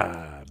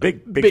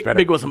Big's better.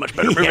 Big was a much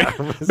better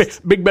movie.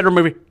 Big better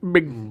movie.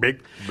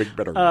 Big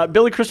better movie.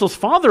 Billy Crystal's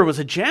father was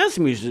a jazz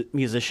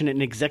musician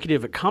and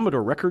executive at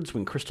Commodore Records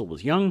when Crystal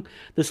was young.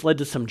 This led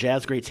to some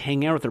jazz greats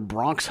hanging out at their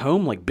Bronx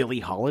home, like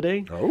Billie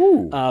Holiday.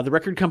 Oh. The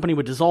record company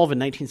would dissolve in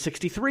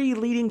 1963,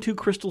 leading to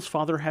Crystal's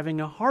father having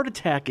a heart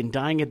attack and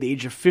dying at the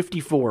age of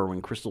 54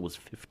 when Crystal was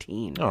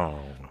 15. Oh.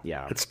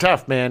 Yeah. It's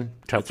tough, man.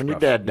 Tough when your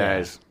dad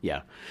dies.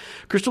 Yeah.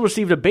 Crystal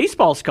received a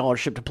baseball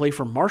scholarship to play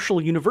for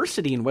Marshall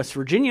University in West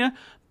Virginia,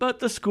 but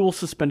the school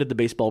suspended the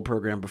baseball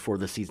program before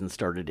the season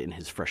started in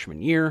his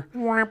freshman year.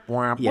 Whap,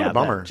 whap. What a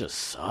bummer. That just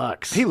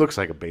sucks. He looks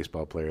like a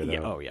baseball player, though.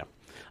 Yeah. Oh,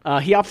 yeah.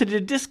 He opted to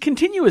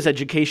discontinue his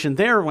education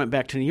there, went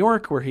back to New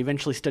York, where he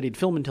eventually studied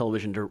film and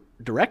television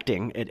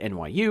directing at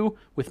NYU,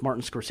 with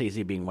Martin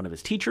Scorsese being one of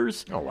his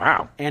teachers. Oh,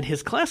 wow. And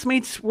his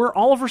classmates were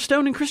Oliver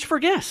Stone and Christopher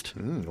Guest.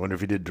 Wonder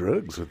if he did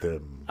drugs with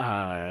them.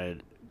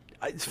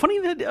 It's funny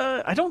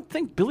that I don't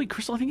think Billy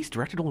Crystal, I think he's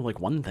directed only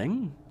like one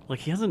thing. Like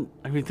he hasn't,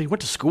 I mean, he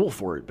went to school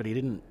for it, but he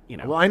didn't,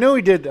 Well, I know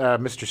he did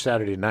Mr.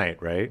 Saturday Night,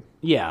 right?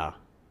 Yeah.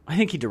 I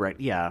think he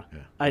directed, yeah.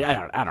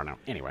 I don't know.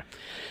 Anyway.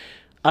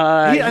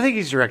 I think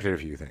he's directed a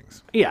few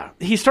things. Yeah.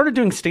 He started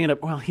doing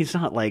stand-up. Well, he's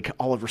not like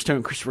Oliver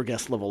Stone, Christopher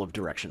Guest level of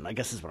direction, I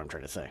guess is what I'm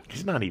trying to say.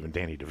 He's not even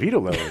Danny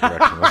DeVito level of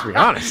direction, let's be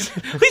honest.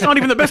 He's not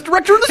even the best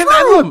director in this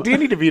room! Look,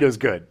 Danny DeVito's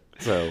good,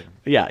 so.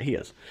 Yeah, he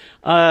is.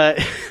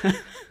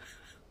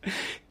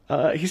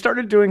 He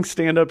started doing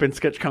stand-up and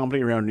sketch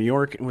comedy around New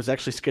York and was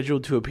actually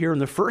scheduled to appear in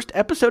the first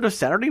episode of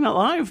Saturday Night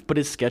Live, but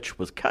his sketch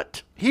was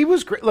cut. He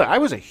was great. Look, I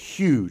was a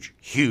huge,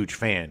 huge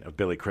fan of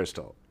Billy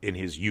Crystal in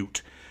his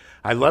youth.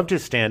 I loved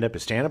his stand-up.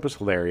 His stand-up was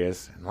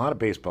hilarious, and a lot of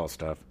baseball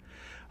stuff,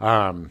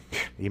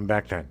 even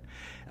back then.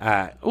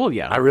 Well,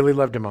 yeah. I really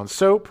loved him on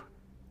Soap,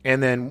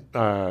 and then,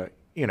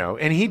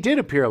 and he did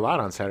appear a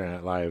lot on Saturday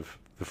Night Live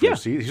the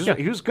first season.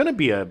 He was going to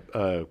be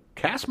a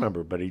cast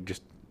member, but he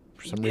just...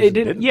 For some reason,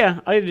 didn't. Yeah,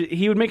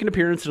 he would make an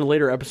appearance in a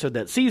later episode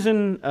that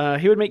season.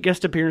 He would make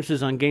guest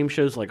appearances on game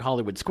shows like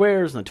Hollywood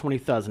Squares and the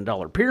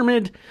 $20,000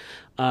 Pyramid.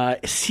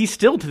 He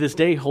still, to this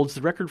day, holds the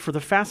record for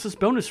the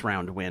fastest bonus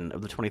round win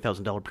of the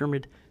 $20,000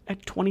 Pyramid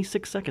at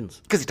 26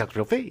 seconds. Because he talks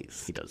real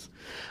fast. He does.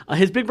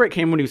 His big break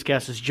came when he was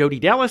cast as Jody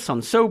Dallas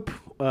on Soap,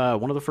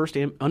 one of the first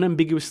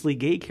unambiguously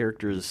gay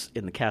characters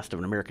in the cast of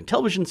an American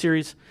television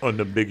series.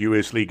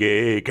 Unambiguously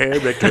gay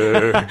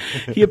character.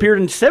 He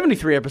appeared in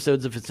 73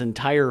 episodes of its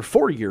entire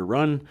 4-year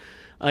run.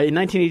 In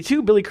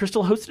 1982, Billy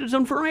Crystal hosted his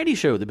own variety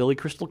show, The Billy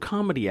Crystal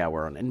Comedy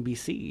Hour on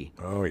NBC.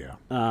 Oh,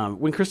 yeah.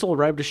 When Crystal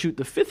arrived to shoot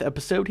the 5th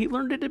episode, he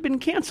learned it had been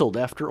canceled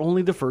after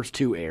only the first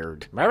 2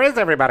 aired. Where is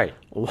everybody?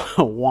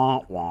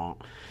 Wah, wah.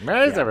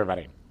 Where is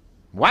everybody?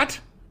 What?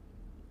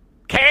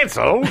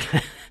 Canceled?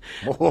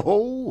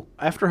 Whoa.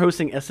 After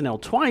hosting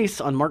SNL twice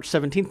on March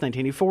 17th,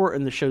 1984,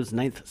 and the show's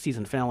 9th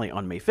season finale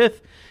on May 5th,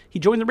 he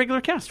joined the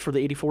regular cast for the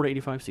 84 to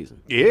 85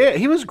 season. Yeah,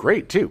 he was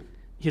great, too.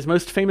 His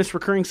most famous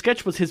recurring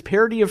sketch was his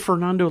parody of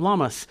Fernando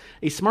Lamas,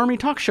 a smarmy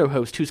talk show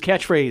host whose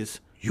catchphrase,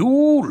 "You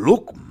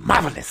look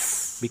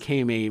marvelous,"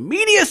 became a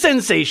media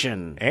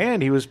sensation.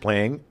 And he was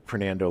playing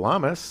Fernando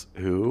Lamas,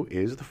 who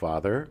is the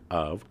father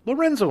of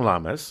Lorenzo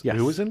Lamas,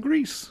 who was in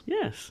Grease.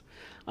 Yes.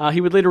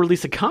 He would later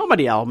release a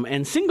comedy album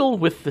and single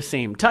with the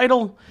same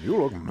title.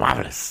 You look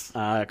marvelous.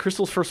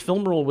 Crystal's first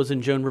film role was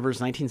in Joan Rivers'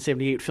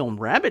 1978 film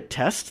Rabbit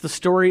Test, the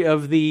story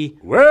of the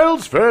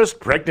world's first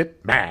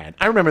pregnant man.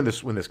 I remember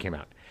this when this came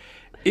out.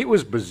 It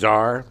was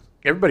bizarre.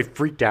 Everybody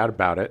freaked out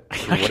about it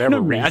for whatever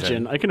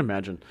reason. I can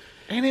imagine.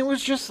 And it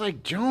was just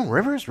like, Joan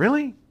Rivers,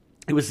 really?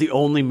 It was the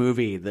only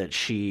movie that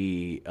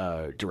she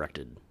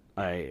directed.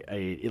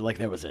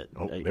 That was it.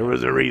 Oh, there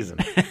was a reason.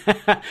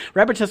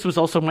 Rabbit Test was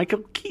also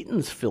Michael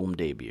Keaton's film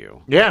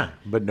debut. Yeah,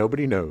 but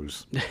nobody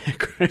knows.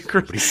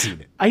 Nobody's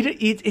seen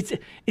it.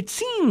 It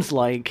seems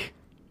like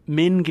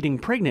men getting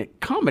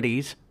pregnant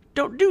comedies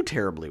don't do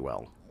terribly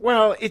well.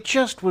 Well, it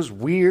just was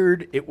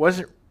weird. It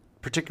wasn't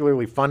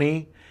particularly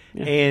funny,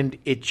 and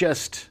it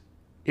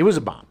was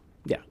a bomb.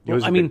 Yeah, it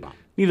was a big bomb.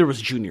 Neither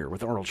was Junior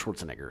with Arnold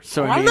Schwarzenegger.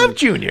 So I love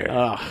Junior.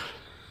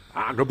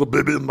 I got the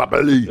baby in my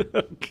belly.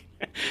 Okay.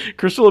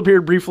 Crystal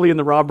appeared briefly in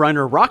the Rob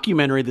Reiner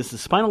rockumentary This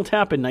Is Spinal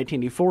Tap in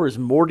 1984 as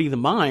Morty the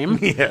Mime.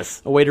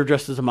 Yes. A waiter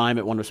dressed as a mime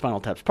at one of Spinal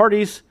Tap's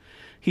parties.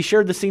 He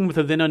shared the scene with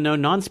a then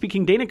unknown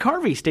non-speaking Dana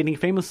Carvey, stating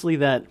famously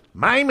that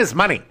mime is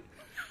money.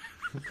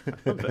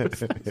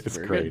 It's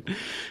great. Good.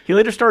 He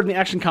later starred in the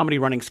action comedy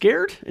Running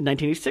Scared in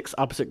 1986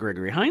 opposite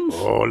Gregory Hines.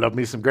 Oh, love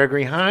me some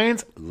Gregory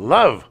Hines.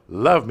 Love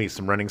me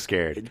some Running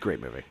Scared. It's a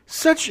great movie.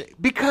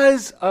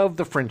 Because of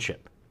the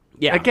friendship.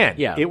 Yeah. Again,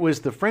 it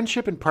was the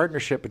friendship and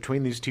partnership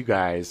between these two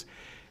guys.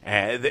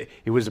 It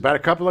was about a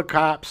couple of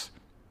cops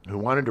who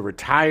wanted to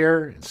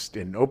retire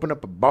and open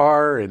up a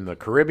bar in the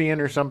Caribbean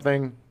or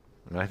something.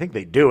 And I think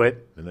they do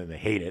it, and then they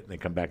hate it, and they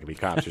come back and be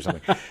cops or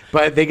something.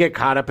 But they get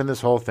caught up in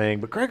this whole thing.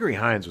 But Gregory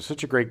Hines was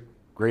such a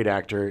great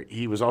actor.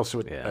 He was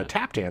also a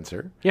tap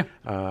dancer. Yeah.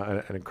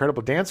 An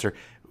incredible dancer.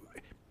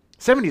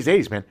 70s,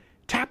 80s, man.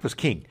 Tap was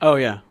king. Oh,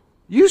 yeah.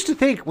 You used to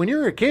think when you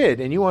were a kid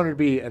and you wanted to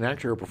be an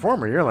actor or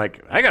performer, you're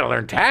like, I got to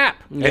learn tap.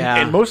 Yeah.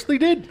 And mostly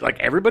did.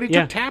 Like, everybody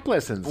took tap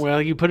lessons. Well,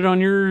 you put it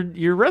on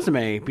your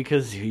resume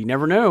because you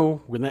never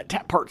know when that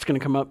tap part's going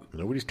to come up.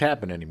 Nobody's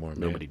tapping anymore, man.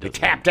 Nobody does. They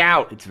tapped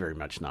out. It's very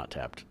much not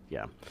tapped.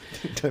 Yeah.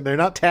 They're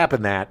not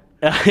tapping that.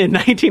 In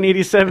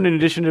 1987, in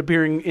addition to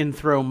appearing in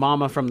Throw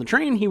Momma from the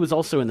Train, he was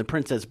also in The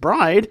Princess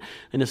Bride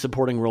in a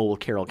supporting role with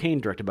Carol Kane,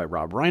 directed by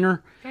Rob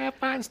Reiner. Have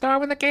fun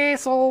storming the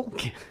castle.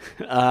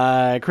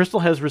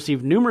 Crystal has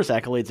received numerous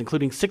accolades,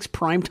 including 6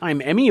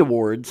 Primetime Emmy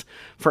Awards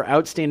for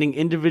outstanding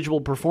individual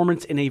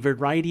performance in a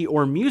variety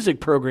or music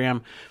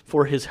program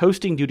for his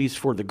hosting duties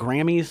for the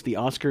Grammys, the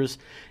Oscars,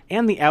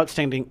 and the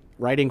outstanding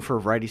writing for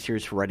a variety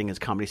series for writing his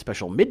comedy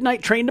special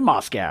Midnight Train to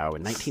Moscow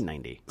in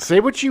 1990. Say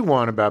what you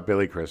want about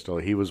Billy Crystal.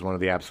 He was one of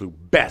the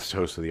absolute best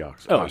hosts of the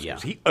Oscars. Oh, yeah.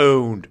 He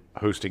owned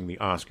hosting the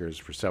Oscars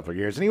for several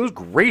years, and he was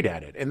great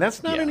at it. And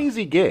that's not an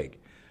easy gig.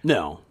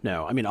 No.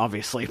 I mean,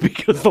 obviously,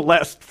 because the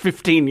last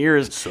 15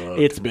 years,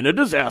 it's been a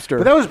disaster.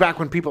 But that was back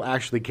when people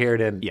actually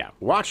cared and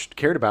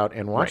cared about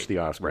and watched the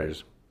Oscars.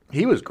 Right.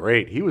 He was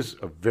great. He was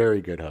a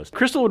very good host.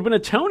 Crystal would win a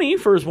Tony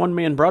for his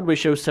one-man Broadway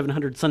show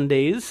 700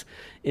 Sundays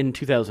in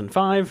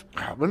 2005.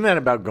 Wasn't that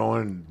about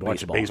going and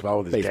watching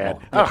baseball with his dad?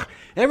 Yeah. Ugh,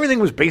 everything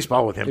was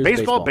baseball with him.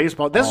 Baseball.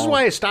 This is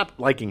why I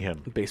stopped liking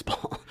him.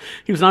 Baseball.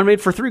 He was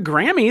nominated for 3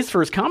 Grammys for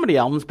his comedy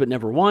albums, but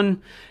never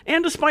won.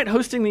 And despite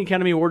hosting the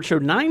Academy Award show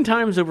 9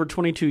 times over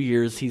 22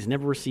 years, he's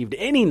never received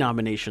any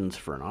nominations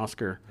for an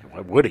Oscar. Why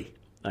would he?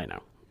 I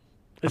know.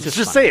 It's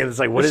just saying. It's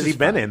like, what has he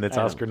been in that's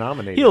Oscar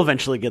nominated? He'll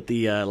eventually get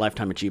the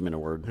Lifetime Achievement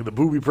Award. The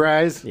Booby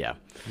Prize? Yeah.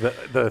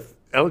 The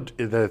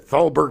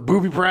Thalberg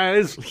Booby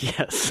Prize?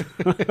 Yes.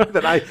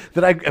 that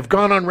I have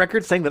gone on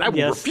record saying that I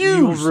will refuse.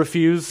 You will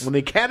refuse. When the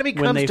Academy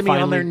comes to me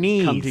on their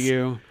knees. Come to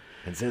you.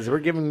 And says, we're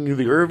giving you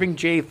the Irving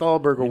J.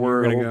 Thalberg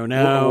Award. You're going to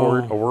go,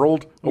 no.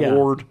 Award.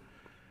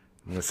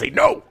 I'm going to say,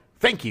 no,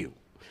 thank you.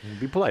 And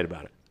be polite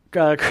about it.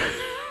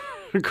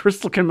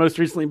 Crystal can most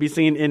recently be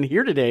seen in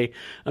Here Today,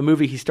 a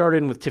movie he starred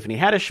in with Tiffany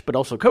Haddish, but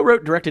also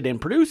co-wrote, directed, and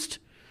produced.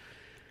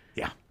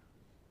 Yeah.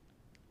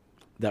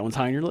 That one's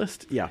high on your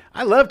list? Yeah.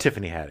 I love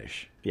Tiffany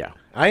Haddish. Yeah.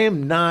 I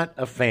am not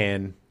a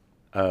fan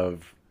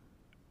of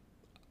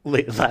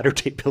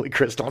latter-date Billy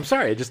Crystal. I'm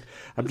sorry.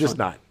 I'm just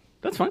not.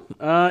 That's fine.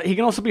 He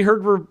can also be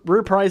heard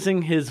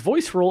reprising his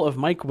voice role of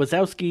Mike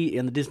Wazowski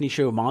in the Disney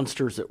show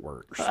Monsters at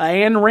Work.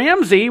 Anne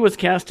Ramsey was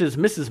cast as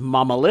Mrs.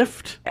 Mama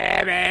Lift.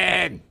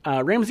 Evan!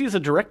 Ramsey is a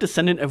direct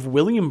descendant of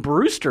William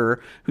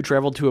Brewster, who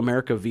traveled to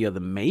America via the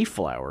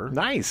Mayflower.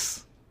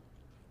 Nice.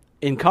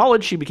 In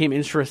college, she became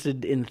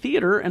interested in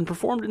theater and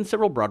performed in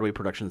several Broadway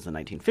productions in the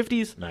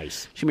 1950s.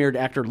 Nice. She married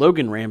actor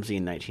Logan Ramsey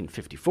in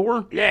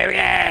 1954.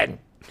 Logan!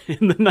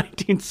 In the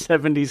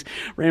 1970s,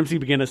 Ramsey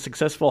began a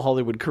successful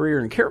Hollywood career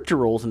in character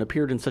roles and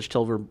appeared in such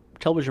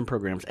television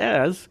programs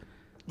as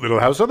Little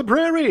House on the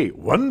Prairie,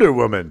 Wonder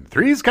Woman,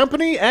 Three's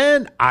Company,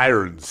 and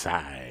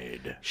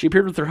Ironside. She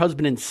appeared with her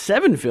husband in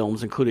 7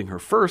 films, including her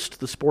first,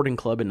 The Sporting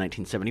Club, in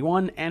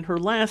 1971, and her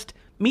last,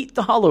 Meet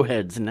the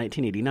Hollowheads, in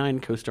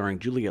 1989, co-starring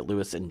Juliette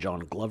Lewis and John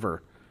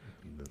Glover.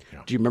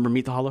 Do you remember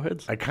Meet the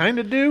Hollowheads? I kind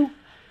of do.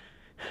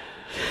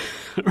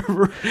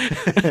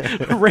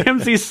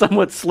 Ramsey's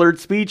somewhat slurred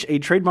speech, a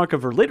trademark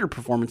of her later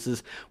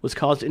performances, was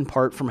caused in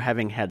part from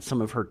having had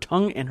some of her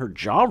tongue and her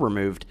jaw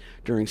removed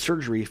during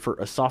surgery for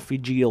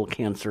esophageal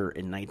cancer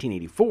in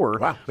 1984.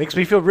 Wow, makes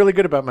me feel really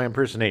good about my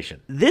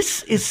impersonation.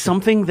 This is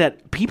something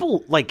that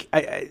people, like,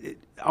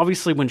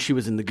 obviously when she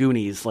was in The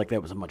Goonies, like,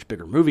 that was a much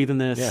bigger movie than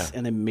this,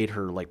 and they made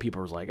her, like,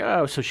 people was like,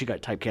 oh, so she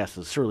got typecast as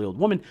a surly old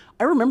woman.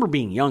 I remember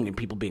being young and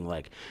people being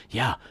like,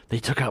 yeah, they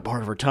took out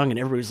part of her tongue, and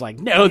everybody was like,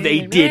 no, they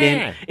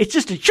didn't. It's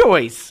just a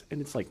choice. And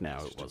it's like, no,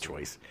 it was a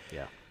choice.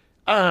 Yeah.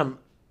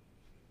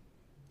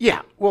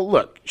 Yeah, well,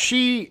 look,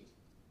 she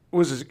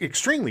was an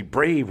extremely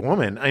brave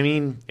woman. I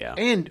mean,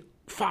 and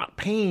fought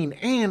pain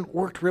and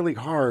worked really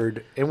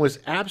hard and was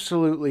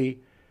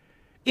absolutely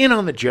in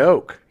on the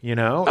joke, you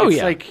know? Oh,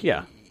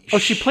 yeah. Oh,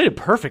 she played it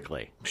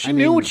perfectly. She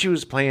knew what she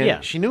was playing.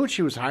 Yeah. She knew what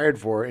she was hired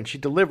for, and she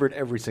delivered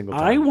every single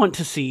time. I want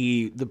to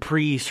see the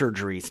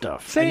pre-surgery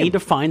stuff. Same. I need to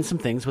find some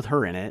things with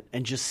her in it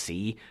and just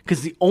see,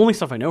 because the only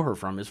stuff I know her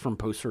from is from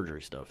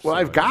post-surgery stuff. Well,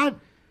 I've got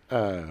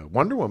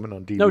Wonder Woman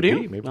on DVD. No, do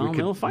you?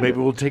 Maybe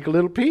we'll take a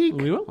little peek.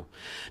 We will.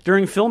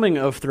 During filming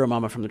of Throw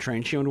Momma from the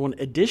Train, she underwent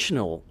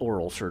additional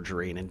oral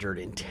surgery and endured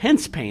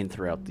intense pain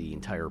throughout the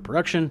entire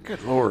production.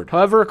 Good Lord.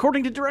 However,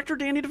 according to director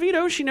Danny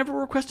DeVito, she never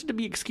requested to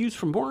be excused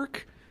from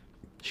work.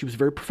 She was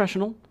very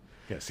professional.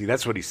 Yeah, see,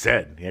 that's what he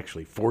said. He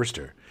actually forced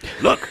her.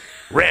 Look,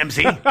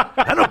 Ramsey,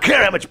 I don't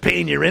care how much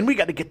pain you're in. We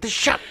got to get this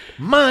shot.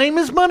 Time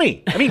is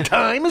money.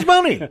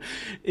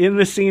 In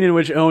the scene in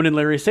which Owen and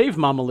Larry save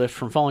Mama Lift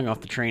from falling off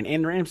the train,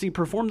 Anne Ramsey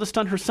performed the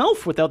stunt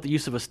herself without the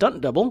use of a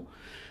stunt double.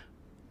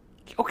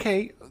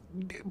 Okay,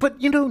 but,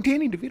 you know,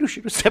 Danny DeVito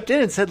should have stepped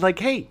in and said, like,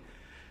 hey,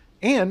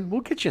 and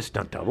we'll get you a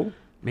stunt double.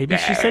 Maybe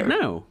she said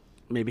no.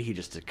 Maybe he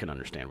just couldn't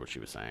understand what she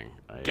was saying.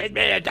 Get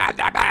me a stunt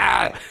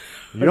double.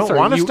 You don't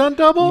want a stunt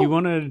double? You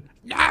wanted...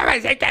 No, I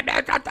said get me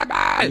a stunt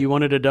double. You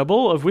wanted a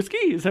double of whiskey?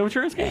 Is that what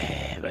you're asking?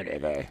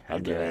 Whatever. I'll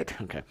do it.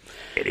 Okay.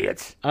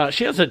 Idiots.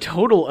 She has a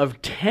total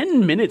of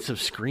 10 minutes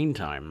of screen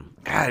time.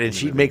 God, and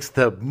she makes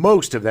the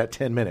most of that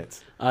 10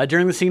 minutes.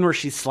 During the scene where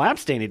she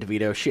slaps Danny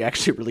DeVito, she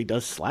actually really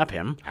does slap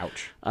him.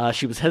 Ouch.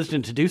 She was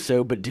hesitant to do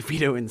so, but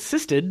DeVito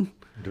insisted.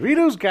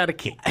 DeVito's got a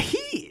kink.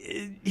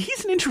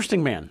 He's an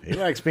interesting man. He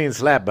likes being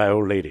slapped by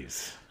old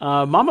ladies.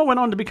 Momma went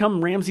on to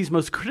become Ramsey's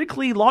most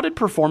critically lauded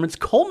performance,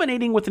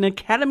 culminating with an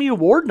Academy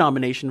Award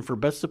nomination for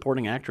Best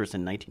Supporting Actress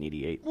in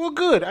 1988. Well,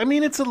 good. I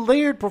mean, it's a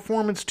layered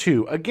performance,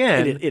 too.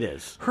 Again, it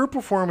is. Her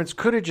performance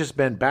could have just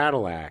been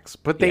battle axe,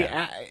 but they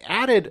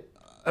added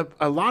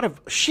a lot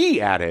of... She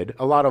added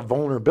a lot of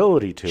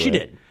vulnerability to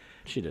it.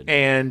 She did.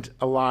 And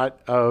a lot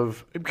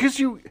of...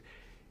 Because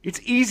it's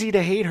easy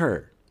to hate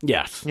her.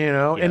 Yes. You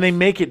know? Yes. And they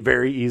make it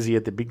very easy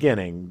at the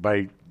beginning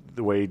by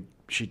the way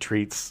she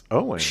treats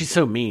Owen. She's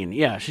so mean.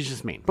 Yeah, she's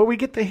just mean. But we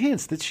get the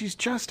hints that she's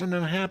just an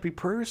unhappy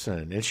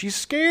person. And she's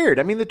scared.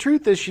 I mean, the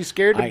truth is she's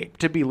scared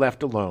to be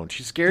left alone.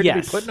 She's scared to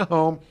be put in a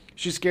home.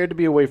 She's scared to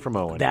be away from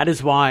Owen. That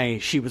is why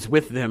she was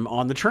with them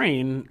on the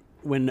train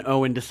when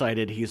Owen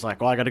decided, he's like,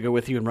 well, I got to go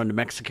with you and run to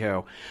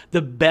Mexico.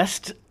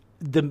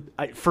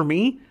 For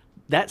me,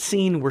 that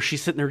scene where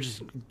she's sitting there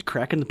just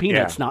cracking the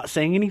peanuts, not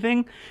saying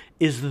anything,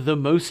 is the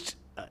most...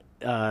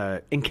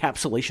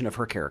 encapsulation of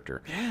her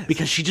character,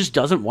 because she just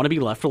doesn't want to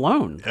be left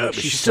alone. But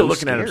she's still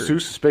looking at him so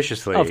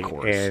suspiciously. Of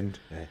course. And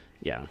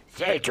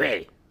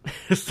sultry.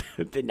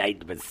 The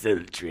night was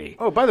sultry.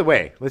 Oh, by the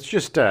way, let's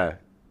just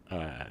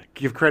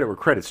give credit where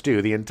credit's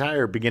due. The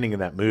entire beginning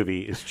of that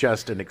movie is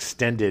just an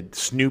extended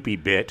Snoopy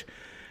bit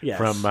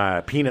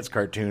from Peanuts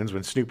cartoons,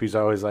 when Snoopy's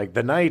always like,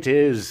 the night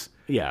was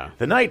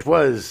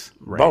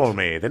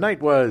balmy. The night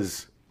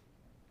was...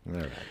 All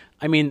right.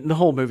 I mean, the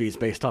whole movie is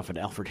based off an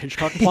Alfred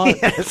Hitchcock plot.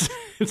 Yes.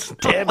 It's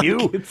damn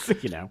you.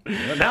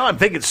 Well, now I'm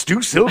thinking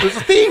Stu Silver's a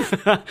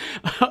thief.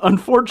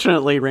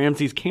 Unfortunately,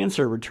 Ramsey's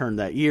cancer returned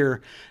that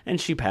year, and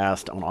she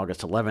passed on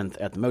August 11th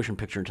at the Motion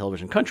Picture and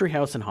Television Country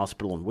House and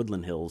Hospital in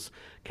Woodland Hills,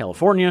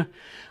 California.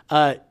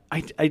 I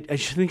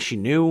think she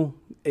knew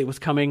it was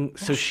coming,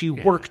 so she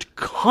worked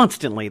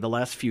constantly the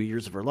last few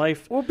years of her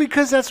life. Well,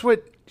 because that's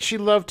what she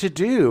loved to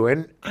do.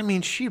 And, I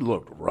mean, she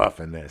looked rough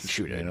in this.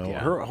 She did,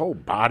 Her whole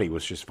body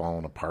was just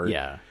falling apart.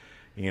 Yeah.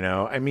 You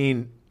know, I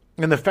mean,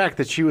 and the fact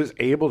that she was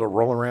able to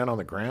roll around on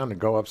the ground and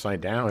go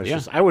upside down,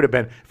 just, I would have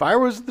been, if I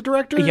was the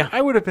director,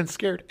 I would have been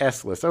scared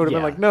S-less. I would have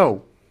been like,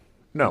 no.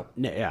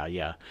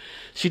 Yeah.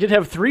 She did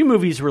have 3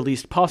 movies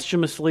released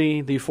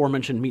posthumously: the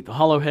aforementioned Meet the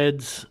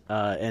Hollowheads,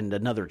 and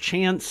Another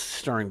Chance,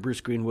 starring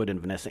Bruce Greenwood and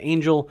Vanessa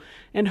Angel,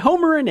 and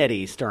Homer and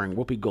Eddie, starring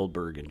Whoopi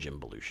Goldberg and Jim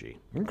Belushi.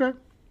 Okay.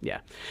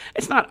 Yeah.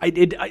 It's not,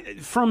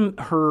 from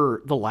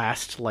her, the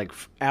last,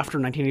 after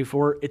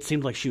 1984, it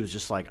seemed like she was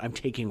just like, I'm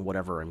taking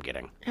whatever I'm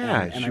getting.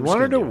 Yeah, and she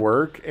wanted to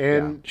work,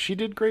 and she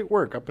did great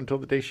work up until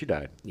the day she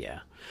died. Yeah.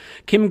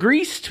 Kim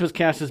Greist was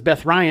cast as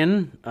Beth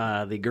Ryan,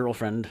 the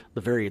girlfriend,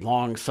 the very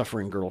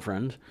long-suffering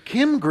girlfriend.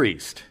 Kim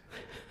Greist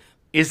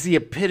is the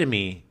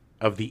epitome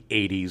of the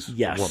 80s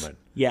woman.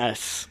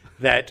 Yes.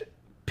 That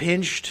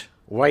pinched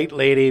white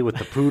lady with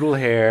the poodle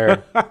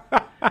hair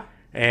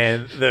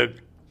and the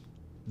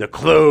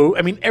clothes.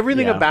 I mean,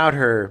 everything about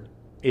her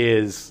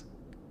is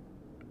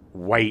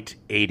white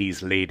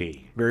 80s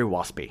lady. Very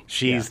waspy.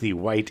 She's the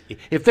white...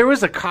 If there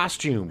was a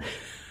costume,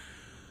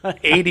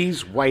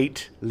 80s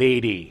white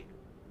lady...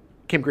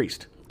 Kim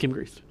Greist.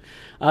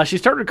 She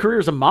started her career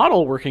as a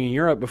model working in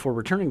Europe before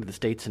returning to the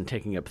States and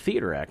taking up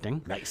theater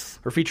acting. Nice.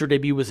 Her feature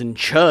debut was in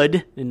Chud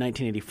in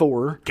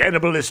 1984.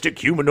 Cannibalistic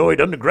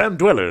humanoid underground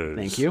dwellers.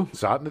 Thank you.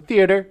 Saw it in the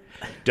theater.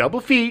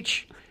 Double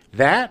feature.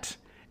 That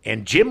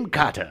and Jim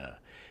Cotta.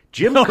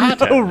 Jim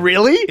Cotta. No,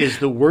 really? Is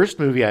the worst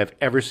movie I've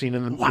ever seen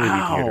in the movie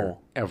theater.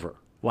 Ever.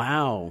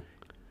 Wow.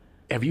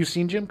 Have you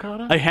seen Jim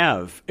Cotta? I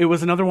have. It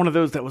was another one of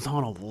those that was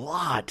on a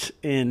lot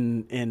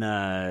on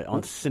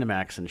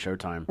Cinemax and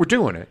Showtime. We're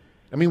doing it.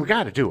 I mean, we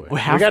got to do it. We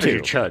got to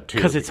do Chud, too.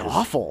 Because it's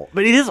awful.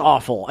 But it is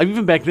awful.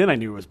 Even back then I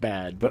knew it was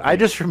bad. But I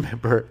just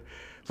remember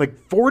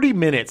 40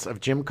 minutes of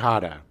Jim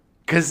Cotta.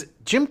 Because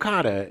Jim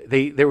Cotta,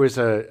 there was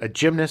a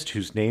gymnast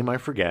whose name I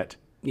forget.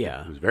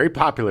 Yeah. Who was very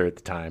popular at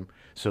the time.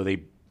 So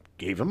they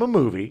gave him a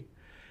movie.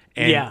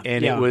 And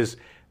it was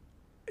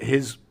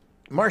his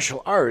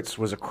martial arts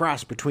was a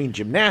cross between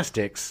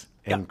gymnastics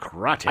and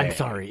karate. I'm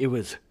sorry. It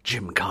was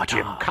Jim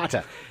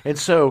Cotta. And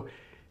so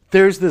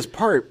there's this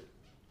part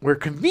where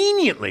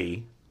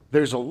conveniently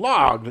there's a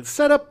log that's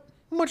set up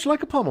much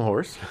like a pommel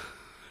horse,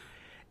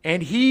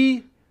 and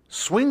he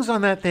swings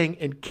on that thing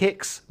and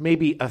kicks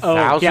maybe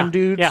 1,000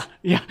 dudes.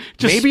 Yeah.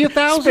 Just maybe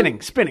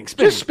 1,000. Spinning.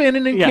 Just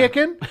spinning and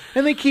kicking,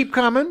 and they keep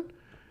coming.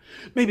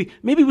 Maybe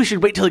we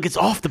should wait till it gets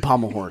off the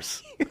pommel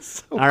horse.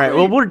 All right.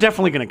 Well, we're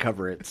definitely going to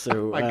cover it. So,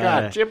 oh my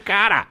God, Jim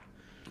Cotta.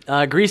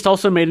 Greist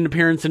also made an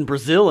appearance in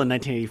Brazil in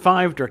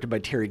 1985, directed by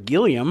Terry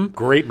Gilliam.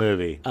 Great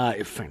movie.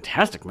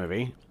 Fantastic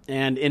movie.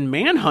 And in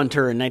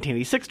Manhunter in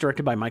 1986,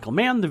 directed by Michael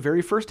Mann, the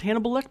very first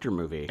Hannibal Lecter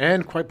movie.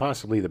 And quite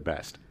possibly the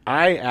best.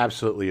 I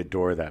absolutely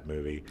adore that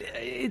movie.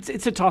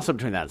 It's a toss-up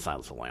between that and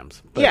Silence of the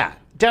Lambs. Yeah,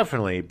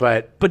 definitely.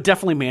 But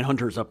definitely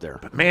Manhunter's up there.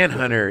 But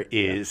Manhunter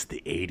is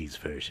the 80s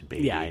version,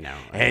 baby. Yeah, I know.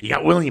 And you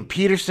got William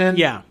Peterson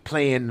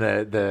playing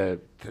the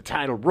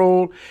title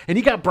role. And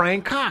you got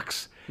Brian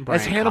Cox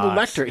as Hannibal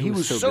Lecter. He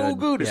was so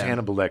good as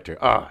Hannibal Lecter.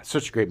 Oh,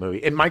 such a great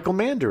movie. And Michael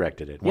Mann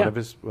directed it. One of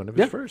his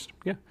first.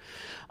 Yeah.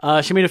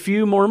 She made a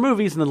few more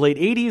movies in the late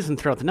 80s and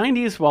throughout the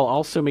 90s, while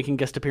also making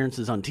guest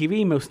appearances on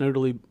TV, most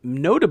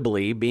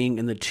notably being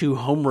in the 2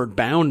 Homeward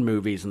Bound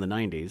movies in the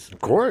 90s. Of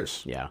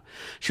course. Yeah.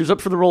 She was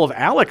up for the role of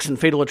Alex in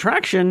Fatal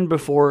Attraction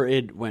before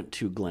it went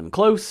to Glenn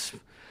Close.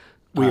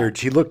 Weird.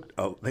 She looked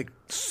like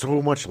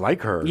so much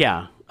like her.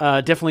 Yeah.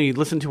 Definitely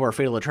listen to our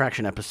Fatal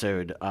Attraction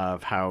episode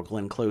of how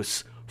Glenn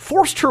Close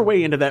forced her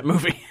way into that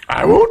movie.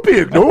 I won't be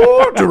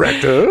ignored,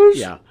 directors.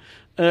 Yeah.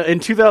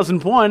 In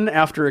 2001,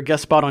 after a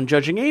guest spot on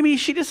Judging Amy,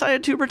 she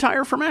decided to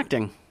retire from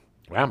acting.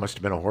 Wow, must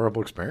have been a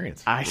horrible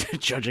experience.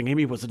 Judging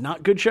Amy was a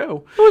not good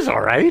show. It was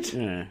all right.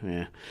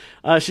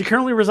 Yeah. She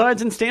currently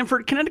resides in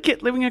Stamford,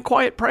 Connecticut, living a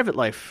quiet private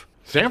life.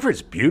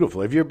 Stamford's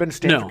beautiful. Have you ever been to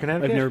Stamford,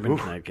 Connecticut? I've never been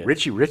to Connecticut.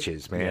 Richie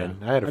Riches, man.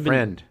 Yeah. I had a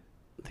friend.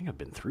 I think I've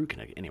been through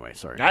Connecticut. Anyway,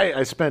 sorry.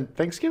 I spent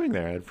Thanksgiving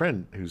there. I had a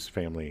friend whose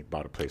family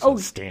bought a place in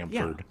Stamford.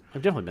 Yeah.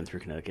 I've definitely been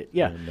through Connecticut.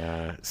 Yeah.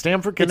 And,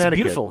 Stamford, Connecticut.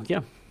 It's beautiful,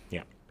 yeah.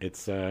 Yeah.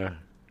 It's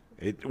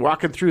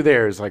walking through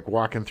there is like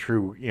walking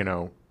through,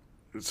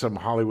 some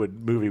Hollywood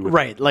movie.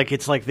 Right. Like,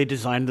 it's like they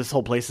designed this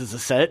whole place as a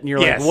set, and you're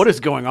like, what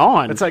is going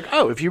on? It's like,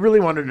 if you really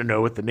wanted to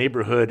know what the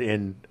neighborhood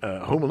in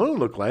Home Alone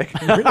looked like,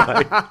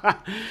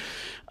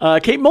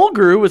 Kate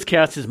Mulgrew was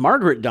cast as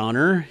Margaret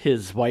Donner,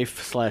 his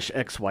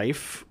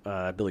wife/ex-wife,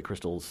 Billy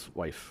Crystal's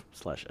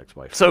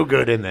wife/ex-wife. So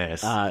good in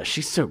this.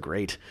 She's so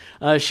great.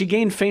 She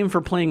gained fame for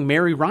playing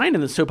Mary Ryan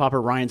in the soap opera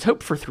Ryan's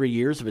Hope for 3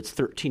 years of its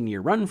 13-year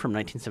run from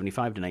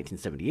 1975 to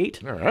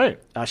 1978. All right.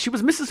 She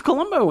was Mrs.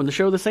 Columbo in the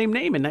show the same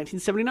name in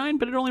 1979,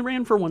 but it only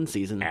ran for 1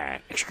 season.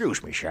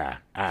 Excuse me, sir.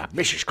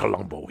 Mrs.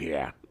 Columbo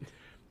here.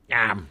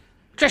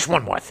 Just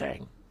one more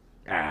thing.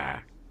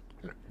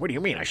 What do you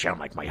mean I sound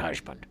like my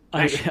husband?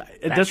 I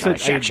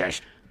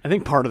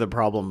think part of the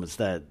problem is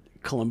that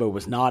Columbo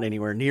was not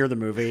anywhere near the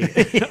movie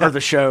or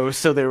the show,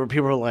 so there were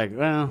people who were like,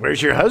 well...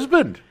 Where's your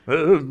husband?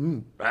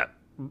 On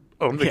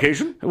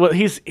vacation? Yeah. Well,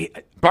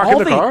 Park in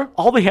the car?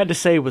 All they had to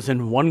say was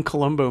in one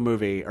Columbo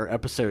movie or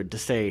episode to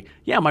say,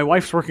 yeah, my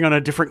wife's working on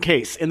a different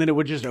case, and then it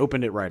would just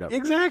open it right up.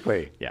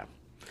 Exactly. Yeah.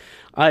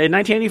 In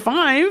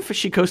 1985,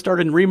 she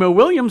co-starred in Remo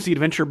Williams' The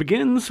Adventure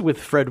Begins with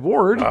Fred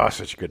Ward. Oh,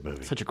 such a good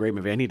movie. Such a great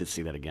movie. I need to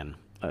see that again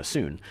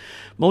soon.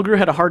 Mulgrew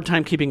had a hard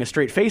time keeping a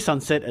straight face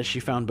on set as she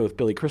found both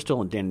Billy Crystal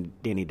and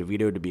Danny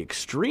DeVito to be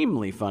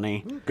extremely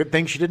funny. Good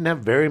thing she didn't have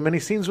very many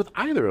scenes with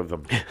either of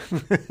them.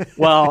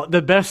 Well,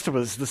 the best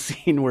was the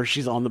scene where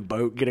she's on the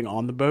boat, getting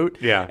on the boat.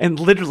 Yeah. And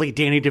literally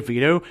Danny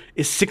DeVito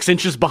is 6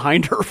 inches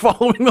behind her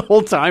following the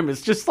whole time.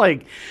 It's just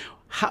like...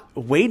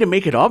 way to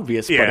make it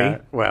obvious, buddy. Yeah,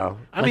 well,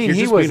 I mean,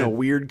 he was a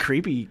weird,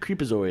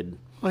 creepazoid.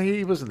 Well,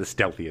 he wasn't the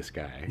stealthiest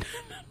guy.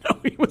 No,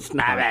 he was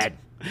not.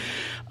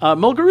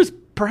 Mulgrew is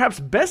perhaps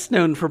best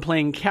known for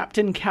playing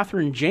Captain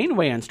Catherine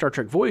Janeway on Star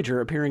Trek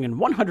Voyager, appearing in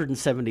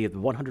 170 of the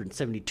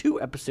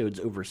 172 episodes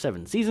over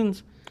 7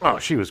 seasons. Oh,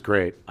 she was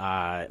great.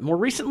 More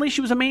recently,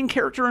 she was a main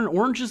character in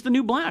Orange is the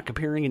New Black,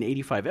 appearing in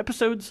 85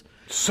 episods.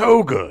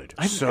 So good.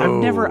 I still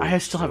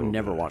have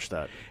never watched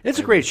that. It's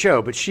a great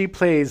show, but she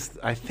plays,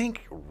 I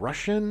think,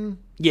 Russian.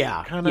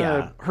 Yeah, kind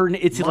of.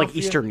 It's like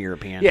Eastern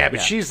European. Yeah,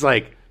 but she's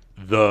like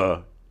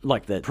the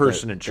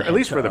person in charge. At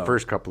least for the oh.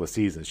 first couple of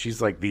seasons,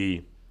 she's like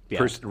the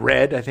person.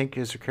 Red, I think,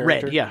 is her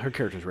character. Red, yeah, her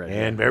character's Red.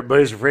 And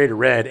everybody's afraid of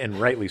Red, and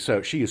rightly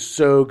so. She is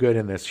so good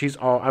in this.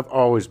 I've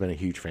always been a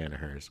huge fan of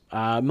hers.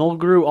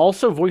 Mulgrew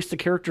also voiced the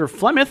character of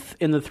Flemeth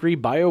in the 3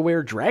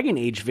 BioWare Dragon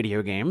Age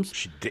video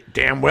games.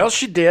 Damn well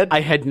she did.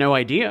 I had no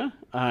idea.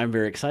 I'm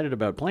very excited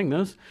about playing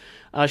those.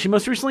 She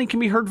most recently can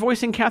be heard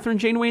voicing Catherine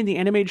Janeway in the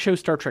animated show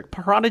Star Trek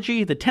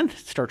Prodigy, the 10th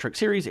Star Trek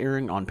series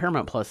airing on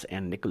Paramount Plus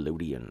and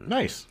Nickelodeon.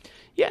 Nice.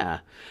 Yeah.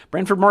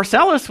 Branford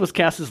Marsalis was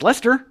cast as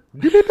Lester.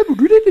 That's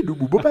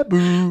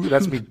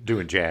me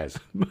doing jazz.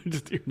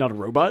 Not a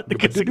robot?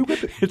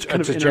 It's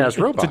kind of a jazz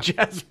robot. It's a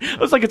jazz. I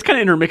was like, it's kind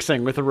of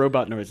intermixing with the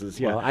robot noises.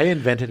 Yeah. Well, I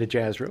invented a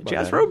jazz robot.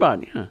 Jazz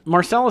robot, yeah.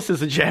 Marsalis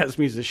is a jazz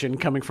musician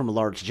coming from a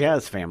large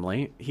jazz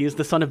family. He is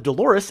the son of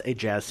Dolores, a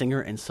jazz singer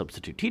and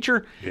substitute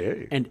teacher,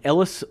 and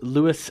Ellis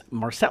Lewis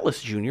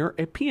Marsalis Jr.,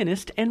 a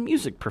pianist and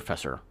music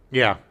professor.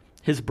 Yeah.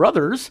 His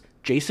brothers,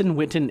 Jason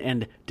Winton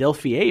and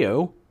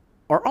Delfieo,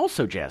 are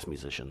also jazz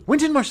musicians.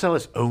 Wynton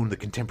Marsalis owned the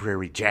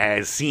contemporary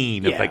jazz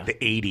scene of like the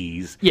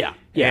 80s. Yeah.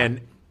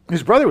 And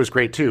his brother was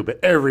great too, but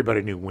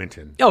everybody knew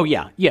Wynton. Oh,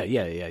 yeah,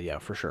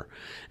 for sure.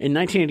 In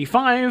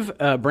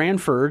 1985,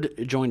 Branford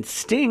joined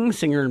Sting,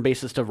 singer and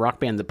bassist of rock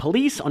band The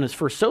Police, on his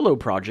first solo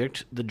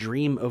project, The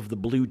Dream of the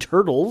Blue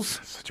Turtles.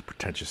 Such a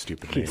pretentious,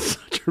 stupid name.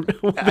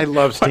 I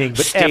love Sting,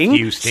 but Sting? F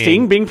you, Sting.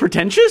 Sting being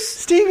pretentious?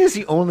 Sting is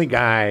the only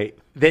guy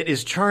that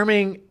is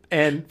charming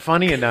and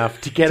funny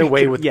enough to get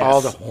away with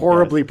all the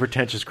horribly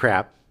pretentious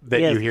crap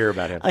that you hear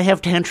about him. I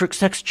have tantric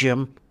sex,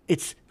 Jim.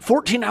 It's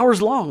 14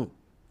 hours long.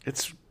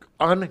 It's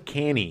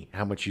uncanny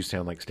how much you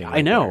sound like Stanley.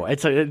 I know.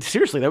 It's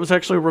seriously, that was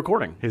actually a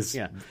recording. His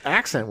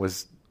accent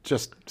was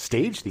just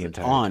staged the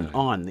entire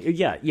time.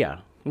 Yeah.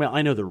 Well,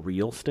 I know the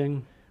real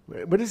Sting.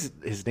 What is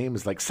his name?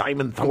 Is like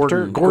Simon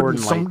Thumper?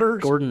 Gordon Sumner?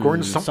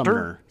 Gordon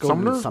Sumner.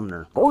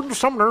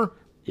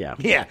 Yeah.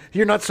 Yeah,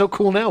 you're not so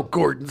cool now,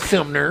 Gordon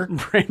Sumner.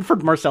 Branford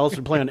Marsalis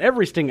would play on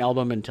every Sting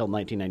album until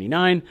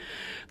 1999.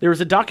 There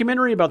was a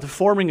documentary about the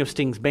forming of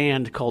Sting's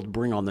band called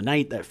Bring on the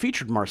Night that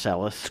featured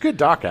Marsalis. It's a good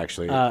doc,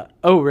 actually.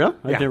 Oh, really?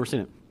 I've never seen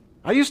it.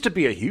 I used to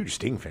be a huge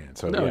Sting fan,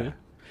 so yeah.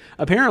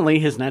 Apparently,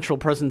 his natural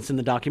presence in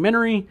the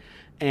documentary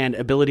and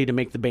ability to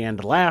make the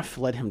band laugh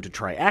led him to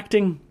try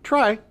acting.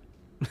 Tried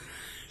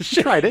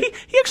it.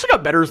 He actually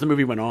got better as the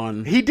movie went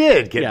on. He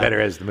did get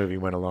better as the movie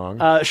went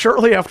along.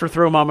 Shortly after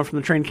Throw Momma from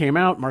the Train came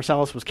out,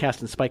 Marsalis was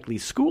cast in Spike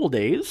Lee's School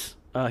Days.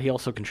 He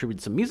also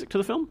contributed some music to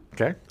the film.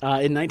 Okay.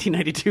 In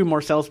 1992,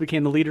 Marsalis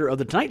became the leader of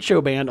the Tonight Show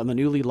band on the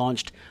newly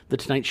launched The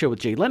Tonight Show with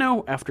Jay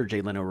Leno after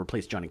Jay Leno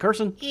replaced Johnny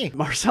Carson.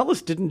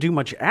 Marsalis didn't do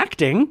much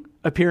acting,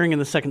 appearing in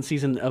the second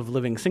season of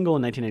Living Single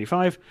in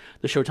 1995,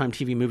 the Showtime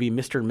TV movie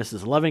Mr. and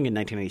Mrs. Loving in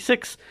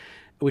 1996,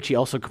 which he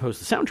also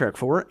composed the soundtrack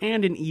for,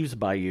 and in Eve's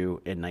Bayou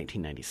in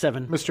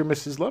 1997. Mr. and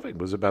Mrs. Loving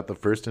was about the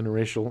first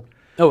interracial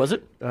was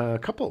it?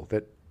 Couple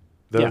that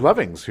the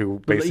Lovings who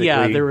basically...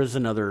 Yeah, there was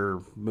another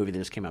movie that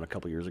just came out a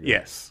couple years ago.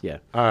 Yes. Yeah.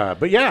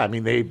 But yeah, I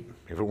mean,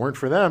 if it weren't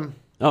for them...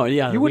 Oh,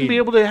 yeah. You wouldn't be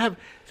able to have...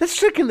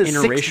 That's like in the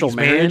interracial 60s,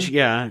 marriage.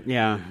 man.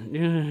 Yeah.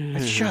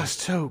 It's just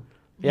so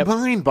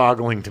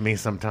mind-boggling to me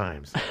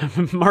sometimes.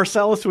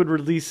 Marsalis would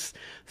release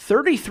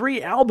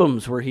 33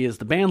 albums where he is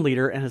the band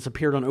leader and has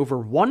appeared on over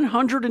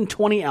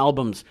 120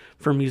 albums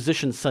from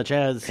musicians such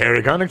as...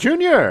 Harry Connick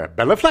Jr.,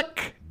 Bella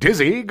Fleck,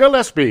 Dizzy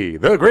Gillespie,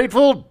 The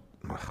Grateful...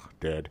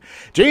 Dead.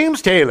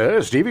 James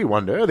Taylor, Stevie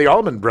Wonder, the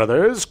Allman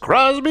Brothers,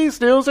 Crosby,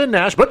 Stills, and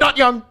Nash, but not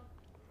Young,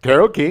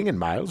 Carole King, and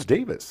Miles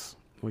Davis.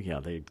 Well, yeah,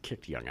 they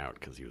kicked Young out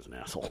because he was an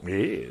asshole.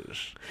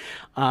 Yes.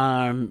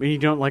 You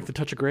don't like The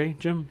Touch of Grey,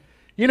 Jim?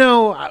 You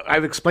know,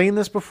 I've explained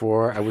this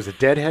before. I was a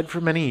deadhead for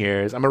many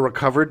years. I'm a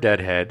recovered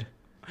deadhead.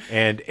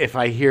 And if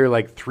I hear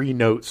like 3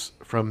 notes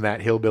from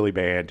that hillbilly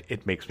band,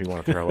 it makes me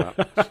want to throw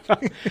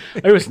up.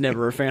 I was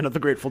never a fan of the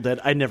Grateful Dead.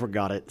 I never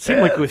got it. Same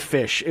like with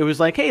Fish. It was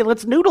like, hey,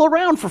 let's noodle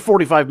around for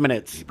 45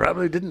 minutes. You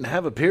probably didn't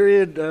have a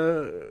period.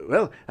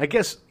 Well, I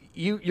guess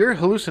your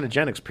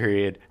hallucinogenics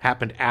period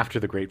happened after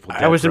the Grateful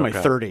Dead. I was in my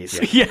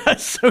 30s. Yeah.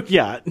 So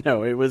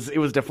no, it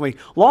was definitely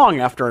long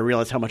after I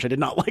realized how much I did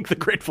not like the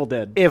Grateful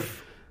Dead.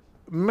 If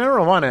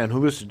marijuana and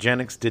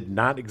hallucinogenics did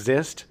not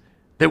exist,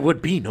 there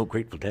would be no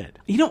Grateful Dead.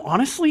 You know,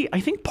 honestly,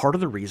 I think part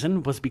of the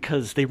reason was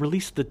because they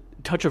released the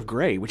Touch of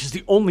Grey, which is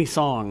the only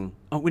song.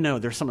 Oh, we know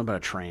there's something about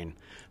a train,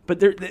 but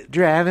they're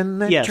driving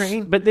the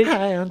train. But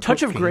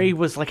Touch of Grey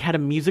was like had a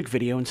music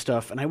video and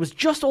stuff, and I was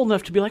just old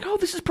enough to be like, oh,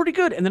 this is pretty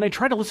good. And then I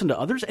tried to listen to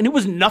others, and it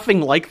was nothing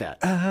like that.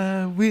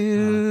 I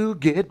will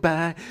get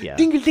by.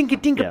 Dinka dinka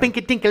dinka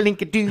binka dinka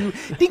linka doo.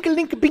 Dinka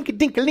linka binka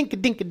dinka linka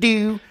dinka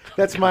doo.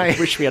 That's my... I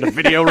wish we had a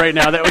video right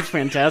now. That was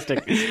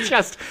fantastic.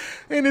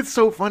 And it's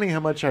so funny how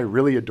much I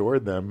really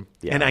adored them.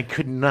 Yeah. And I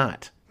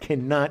cannot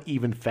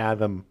even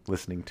fathom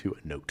listening to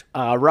a note.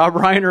 Rob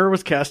Reiner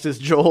was cast as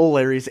Joel,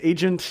 Larry's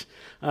agent.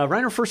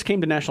 Reiner first came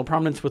to national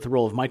prominence with the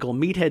role of Michael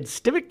Meathead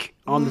Stivic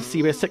on the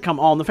CBS sitcom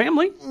All in the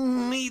Family.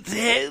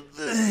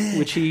 Meathead.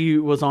 Which he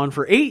was on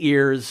for 8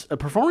 years, a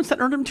performance that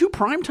earned him 2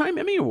 Primetime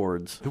Emmy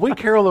Awards. The way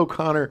Carol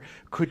O'Connor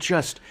could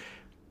just...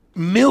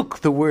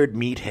 milk the word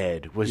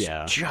meathead was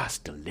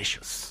just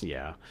delicious.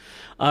 Yeah.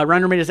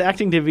 Reiner made his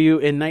acting debut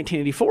in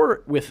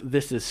 1984 with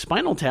This Is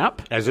Spinal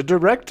Tap. As a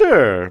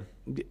director.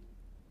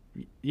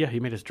 Yeah,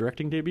 he made his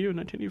directing debut in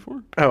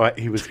 1984. Oh,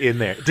 he was in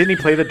there. Didn't he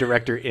play the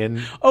director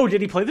in... Oh,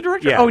 did he play the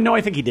director? Yeah. Oh, no,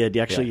 I think he did.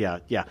 Actually,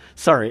 yeah.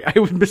 Sorry, I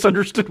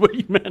misunderstood what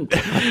you meant.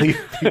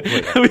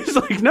 I was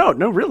like, no,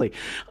 really.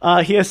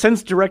 He has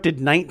since directed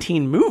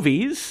 19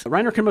 movies.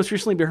 Reiner can most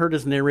recently be heard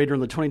as narrator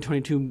in the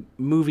 2022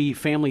 movie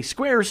Family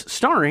Squares,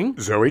 starring...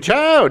 Zoe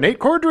Chow, Nate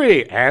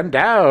Cordry, Ann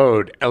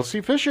Dowd,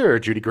 Elsie Fisher,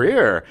 Judy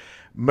Greer,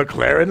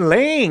 McLaren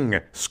Lang,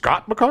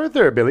 Scott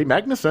MacArthur, Billy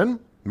Magnuson,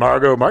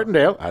 Margot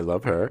Martindale, I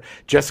love her,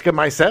 Jessica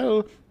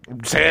Meisel,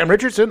 Sam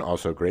Richardson,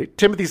 also great,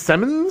 Timothy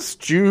Simmons,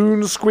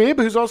 June Squibb,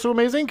 who's also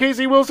amazing,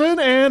 Casey Wilson,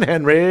 and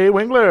Henry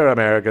Wingler,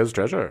 America's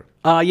Treasure.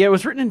 It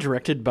was written and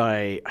directed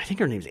by, I think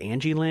her name's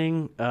Angie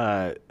Lang.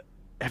 Have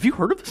you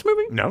heard of this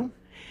movie? No.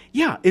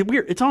 Yeah,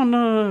 it's on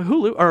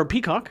Hulu, or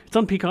Peacock. It's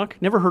on Peacock.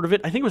 Never heard of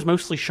it. I think it was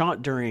mostly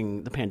shot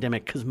during the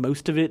pandemic because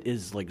most of it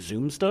is like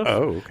Zoom stuff.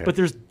 Oh, okay. But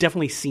there's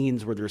definitely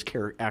scenes where there's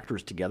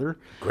actors together.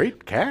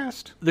 Great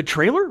cast. The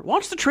trailer?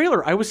 Watch the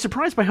trailer. I was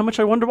surprised by how much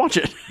I wanted to watch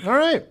it. All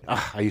right.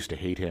 I used to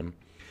hate him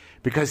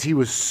because he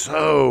was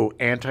so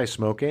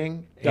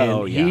anti-smoking.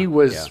 And he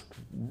was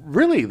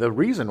really the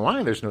reason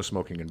why there's no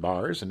smoking in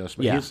bars and no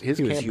smoking. His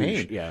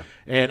campaign. Huge,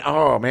 And,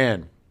 oh,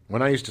 man,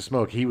 when I used to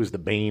smoke, he was the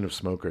bane of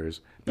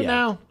smokers. But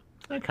now...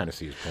 I kind of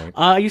see his point.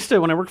 I used to,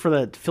 when I worked for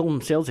that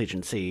film sales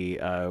agency,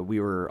 we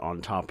were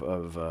on top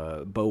of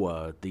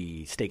Boa,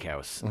 the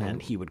steakhouse,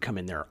 and he would come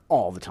in there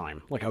all the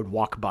time. Like, I would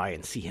walk by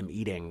and see him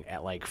eating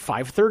at like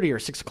 5:30 or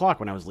 6 o'clock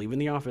when I was leaving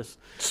the office.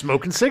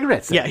 Smoking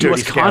cigarettes. Yeah, he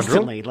was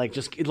constantly, like,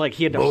 just, like,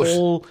 he had a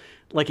whole...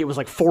 Like, it was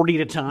like 40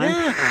 at a time.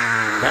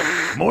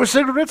 Yeah. More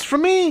cigarettes for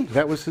me.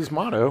 That was his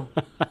motto.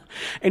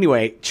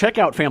 Anyway, check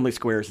out Family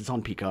Squares. It's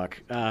on Peacock.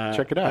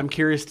 Check it out. I'm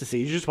curious to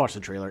see. You just watch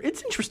the trailer.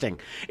 It's interesting.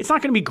 It's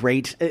not going to be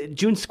great.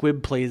 June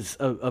Squibb plays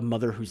a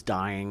mother who's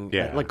dying.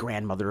 Yeah. Like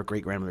grandmother or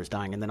great-grandmother's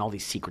dying, and then all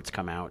these secrets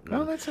come out.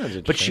 Oh, that sounds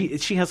interesting.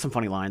 But she has some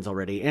funny lines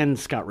already, and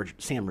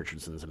Sam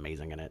Richardson's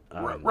amazing in it.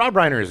 Rob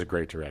Reiner is a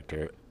great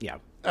director. Yeah.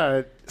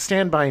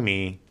 Stand By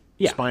Me.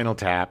 Yeah. Spinal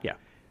Tap. Yeah.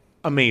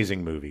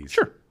 Amazing movies.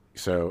 Sure.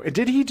 So,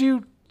 did he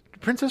do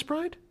Princess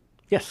Bride?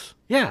 Yes.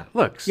 Yeah,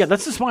 look. Yeah,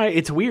 that's just why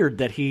it's weird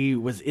that he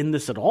was in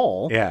this at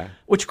all. Yeah.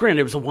 Which, granted,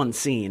 it was a one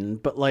scene,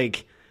 but,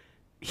 like,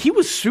 he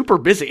was super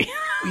busy.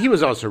 He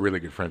was also really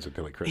good friends with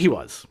Billy Crystal. He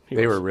was.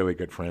 They were really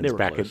good friends. They were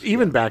back close,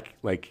 back,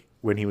 like,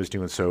 when he was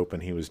doing Soap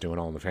and he was doing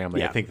All in the Family.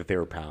 Yeah. I think that they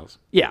were pals.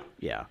 Yeah,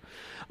 yeah.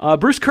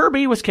 Bruce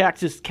Kirby was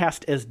cast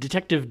as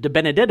Detective De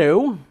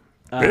Benedetto.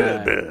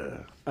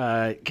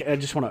 I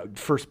just want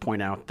to first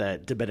point out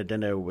that De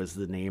Benedetto was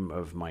the name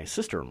of my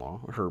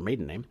sister-in-law, her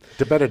maiden name.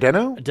 De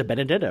Benedetto? De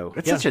Benedetto.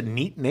 That's such a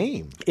neat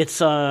name.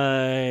 It's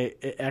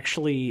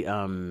actually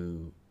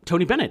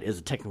Tony Bennett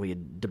is technically a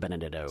De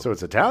Benedetto. So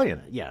it's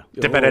Italian. Yeah.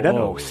 De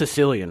Benedetto.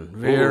 Sicilian.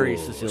 Very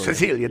Sicilian.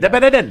 Sicilia. De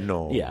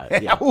Benedetto. Yeah.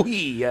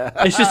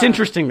 It's just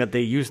interesting that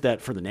they used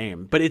that for the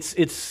name. But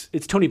it's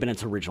Tony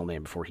Bennett's original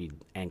name before he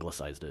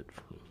anglicized it.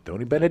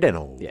 Tony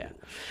Benedetto. Yeah.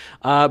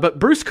 But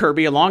Bruce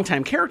Kirby, a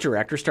longtime character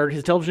actor, started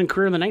his television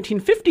career in the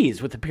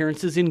 1950s with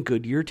appearances in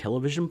Goodyear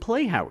Television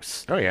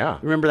Playhouse. Oh, yeah.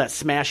 Remember that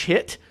smash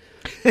hit?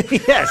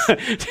 Yes.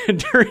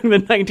 During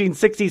the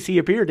 1960s, he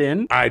appeared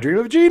in I Dream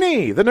of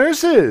Jeannie, The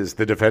Nurses,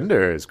 The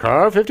Defenders,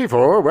 Car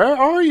 54, Where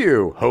Are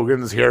You?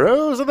 Hogan's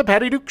Heroes, and The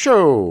Patty Duke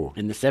Show.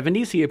 In the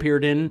 70s, he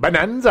appeared in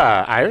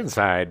Bonanza,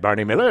 Ironside,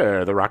 Barney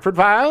Miller, The Rockford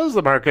Files,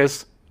 The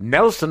Marcus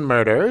Nelson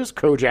Murders,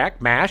 Kojak,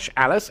 MASH,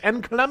 Alice,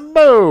 and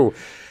Columbo.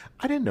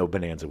 I didn't know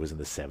Bonanza was in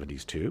the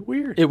 70s, too.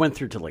 Weird. It went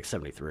through to like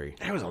 73.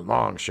 That was a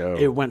long show.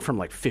 It went from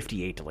like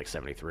 58 to like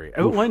 73.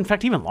 Well, in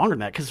fact, even longer than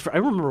that, because I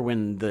remember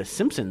when The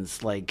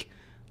Simpsons like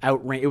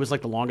outran. It was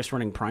like the longest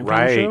running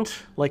primetime show.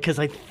 Like, because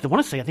I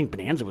want to say I think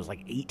Bonanza was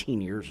like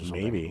 18 years or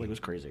something. Maybe. Like, it was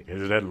crazy.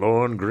 Is that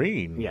Lorne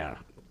Green? Yeah.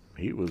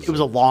 It was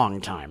a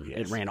long time. Yes.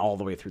 It ran all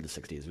the way through the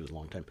 60s. It was a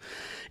long time.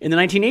 In the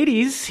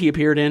 1980s, he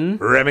appeared in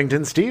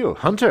Remington Steele,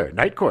 Hunter,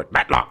 Night Court,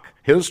 Matlock,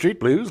 Hill Street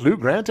Blues, Lou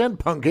Grant, and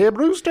Punky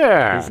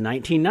Brewster. His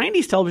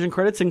 1990s television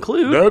credits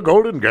include The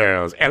Golden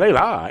Girls, L.A.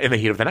 Law, In the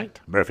Heat of the Night,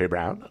 Murphy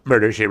Brown,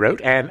 Murder, She Wrote,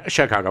 and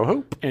Chicago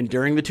Hope. And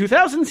during the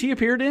 2000s, he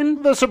appeared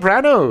in The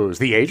Sopranos,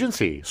 The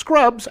Agency,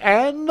 Scrubs,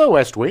 and The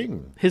West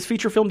Wing. His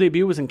feature film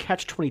debut was in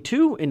Catch-22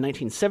 in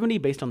 1970,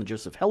 based on the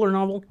Joseph Heller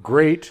novel.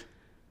 Great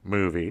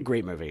movie.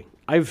 Great movie.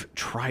 I've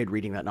tried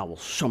reading that novel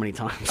so many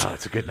times. Oh,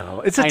 it's a good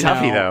novel. It's a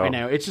toughie, though. I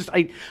know. It's just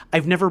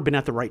I've never been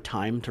at the right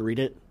time to read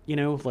it. You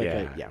know, like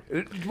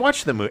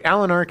Watch the movie.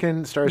 Alan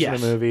Arkin stars in the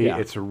movie. Yeah.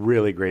 It's a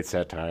really great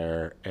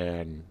satire,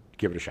 and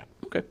give it a shot.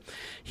 Okay.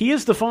 He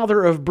is the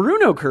father of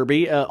Bruno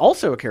Kirby,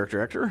 also a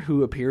character actor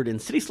who appeared in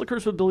City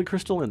Slickers with Billy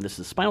Crystal and This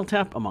Is Spinal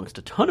Tap, amongst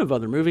a ton of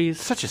other movies.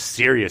 Such a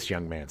serious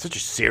young man. Such a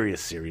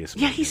serious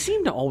Yeah, he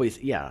seemed to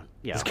always. Yeah.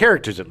 His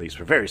characters, at least,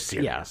 were very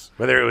serious. Yeah.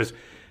 Whether it was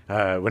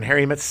when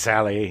Harry met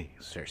Sally,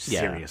 he's very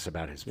serious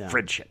about his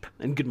friendship.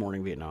 And Good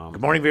Morning Vietnam.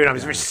 Good Morning Vietnam.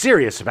 He's very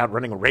serious about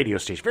running a radio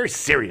station. Very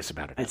serious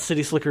about it. At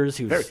City Slickers,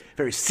 he was very,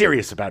 very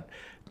serious about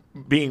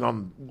being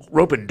on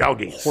roping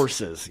doggies.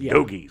 Horses. Yeah.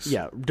 Dogies.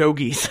 Yeah,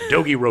 dogies.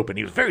 Dogie roping.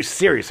 He was very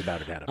serious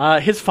about it,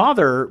 Adam. His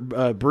father,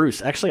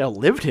 Bruce, actually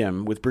outlived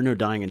him, with Bruno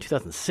dying in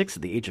 2006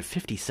 at the age of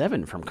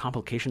 57 from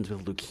complications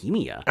with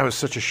leukemia. That was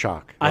such a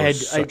shock.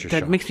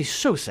 That makes me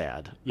so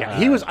sad. Yeah,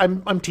 he was.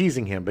 I'm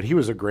teasing him, but he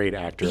was a great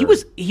actor.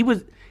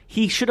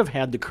 He should have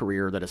had the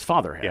career that his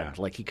father had. Yeah.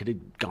 Like, he could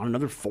have gone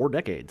another 4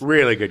 decades.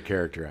 Really good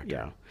character actor.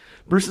 Yeah.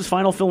 Bruce's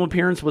final film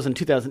appearance was in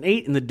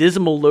 2008 in the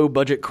dismal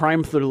low-budget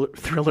crime thriller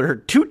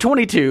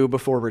 222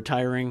 before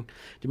retiring. Do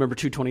you remember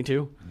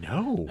 222?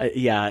 No.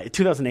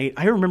 2008.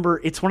 I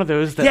remember it's one of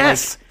those that...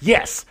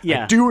 Yes.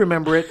 Yeah. I do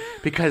remember it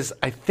because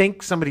I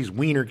think somebody's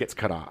wiener gets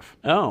cut off.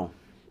 Oh.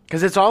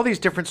 Because it's all these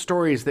different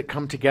stories that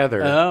come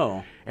together.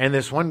 Oh. And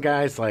this one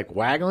guy's like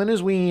waggling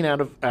his ween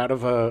out of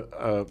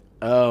a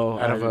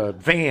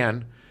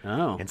van.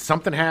 Oh. And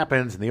something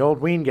happens, and the old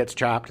ween gets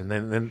chopped, and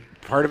then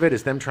part of it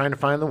is them trying to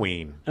find the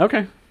ween.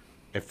 Okay.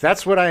 If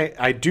that's what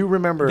I do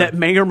remember. That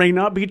may or may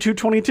not be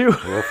 222.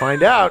 We'll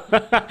find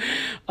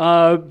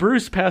out.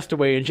 Bruce passed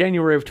away in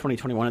January of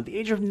 2021 at the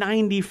age of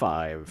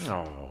 95.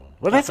 Oh.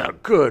 Well, that's a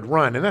good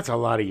run, and that's a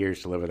lot of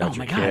years to live without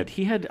your kid. Oh, my God.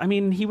 He had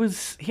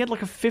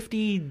like a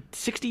 50,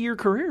 60-year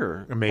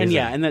career. Amazing.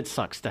 And that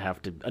sucks to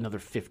have to another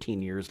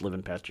 15 years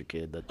living past your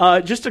kid.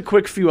 Just a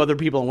quick few other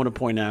people I want to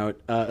point out.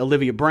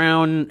 Olivia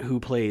Brown, who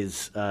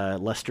plays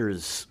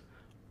Lester's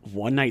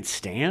one night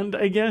stand,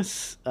 I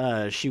guess.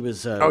 She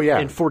was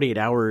in 48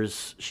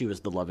 Hours. She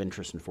was the love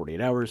interest in 48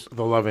 Hours.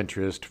 The love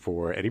interest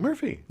for Eddie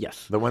Murphy.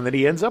 Yes. The one that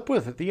he ends up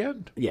with at the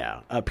end.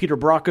 Yeah. Peter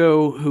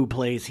Bracco, who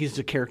he's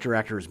a character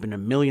actor, has been in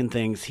a million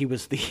things. He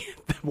was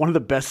one of the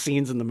best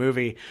scenes in the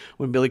movie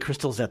when Billy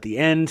Crystal's at the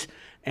end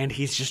and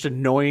he's just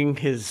annoying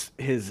his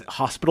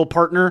hospital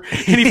partner.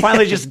 And he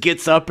finally just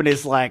gets up and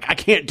is like, I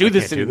can't do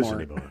this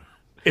anymore.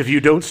 If you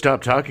don't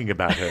stop talking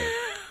about her,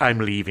 I'm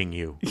leaving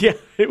you. Yeah,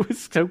 it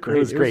was so great. It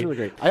was great. Really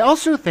great. I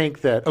also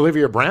think that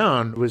Olivia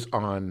Brown was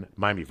on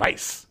Miami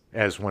Vice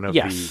as one of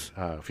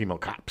the female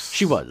cops.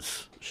 She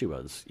was,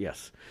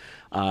 yes.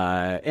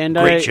 And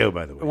great show,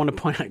 by the way. I want to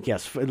point out,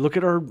 yes, look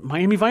at our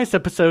Miami Vice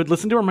episode.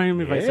 Listen to our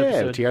Miami Vice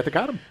episode. Yeah, T. Arthur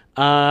got him.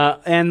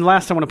 And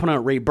last, I want to point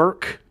out Ray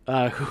Burke,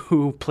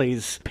 who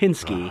plays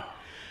Pinsky,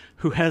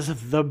 who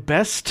has the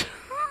best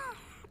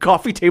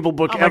coffee table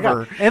book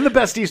ever. God. And the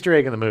best Easter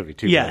egg in the movie,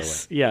 too,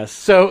 yes, by the way. Yes.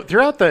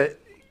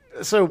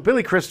 So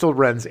Billy Crystal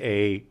runs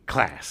a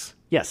class.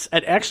 Yes,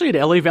 at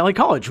LA Valley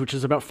College, which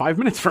is about 5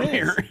 minutes from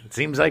here. It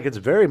seems like it's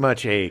very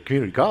much a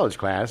community college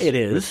class. It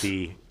is. With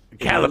the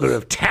caliber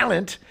of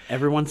talent.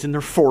 Everyone's in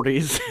their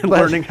 40s and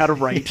learning how to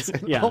write.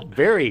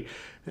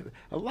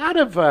 A lot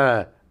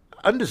of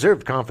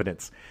undeserved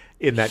confidence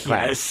in that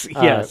class.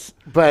 Yes.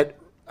 But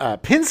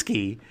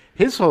Pinsky,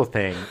 his whole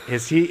thing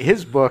is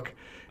his book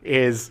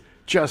is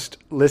just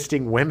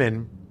listing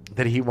women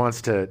that he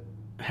wants to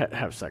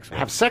have sex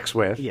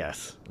with.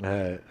 Yes.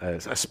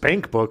 A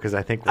spank book is,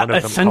 I think, one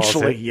of them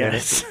essentially, calls it.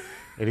 Yes.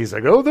 And he's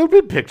like, oh, there'll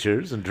be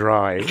pictures and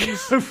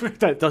drawings.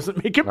 That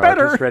doesn't make it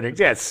better.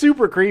 Yeah, it's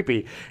super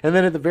creepy. And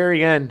then at the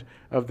very end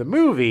of the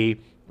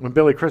movie, when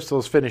Billy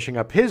Crystal's finishing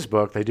up his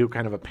book, they do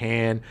kind of a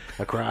pan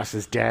across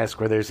his desk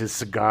where there's his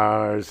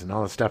cigars and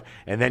all this stuff.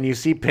 And then you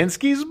see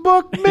Pinsky's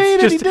book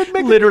made. It's just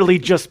literally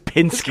just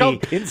Pinsky. It's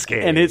called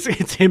Pinsky. And it's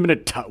him in a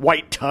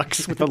white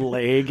tux with a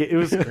leg. It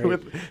was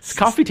great. It's a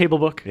coffee table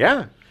book.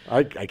 Yeah.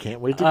 I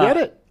can't wait to get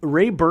it.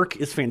 Ray Burke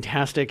is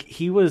fantastic.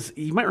 You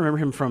might remember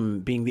him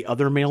from being the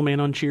other mailman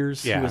on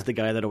Cheers. Yeah. He was the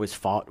guy that always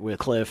fought with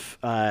Cliff.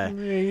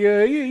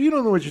 You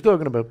don't know what you're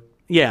talking about.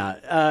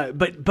 Yeah,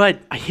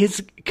 but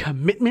his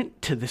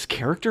commitment to this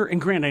character,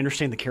 and granted, I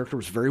understand the character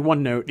was very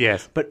one note.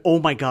 Yes. But oh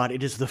my God,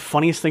 it is the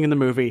funniest thing in the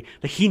movie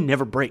that he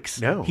never breaks.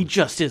 No. He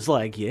just is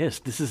like, yes,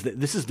 this is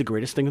the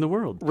greatest thing in the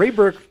world. Ray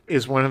Burke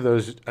is one of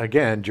those,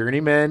 again,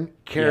 journeyman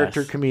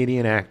character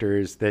comedian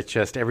actors that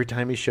just every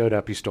time he showed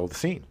up, he stole the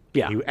scene.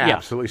 Yeah. He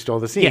absolutely stole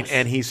the scene. Yes.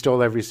 And he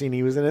stole every scene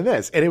he was in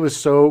this. And it was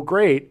so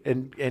great.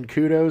 And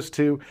kudos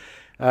to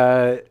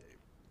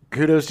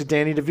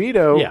Danny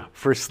DeVito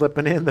for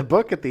slipping in the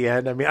book at the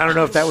end. I mean, I don't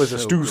know if that was a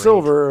Stu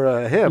Silver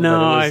or him.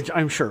 No,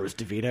 I'm sure it was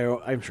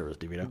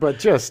DeVito. But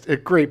just a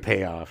great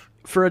payoff.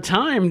 For a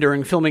time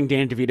during filming,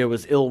 Dan DeVito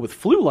was ill with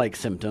flu-like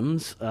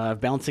symptoms,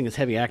 balancing his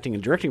heavy acting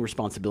and directing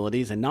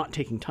responsibilities and not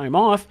taking time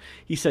off.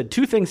 He said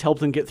 2 things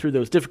helped him get through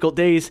those difficult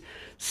days: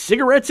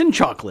 cigarettes and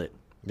chocolate.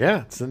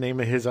 Yeah, it's the name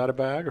of his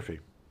autobiography.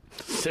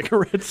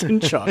 Cigarettes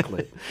and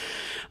chocolate.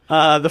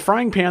 The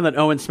frying pan that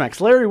Owen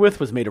smacks Larry with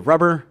was made of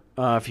rubber.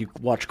 If you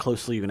watch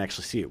closely, you can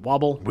actually see it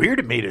wobble. Weird,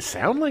 it made it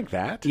sound like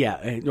that.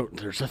 Yeah,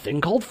 there's a thing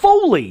called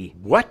Foley.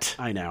 What?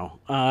 I know.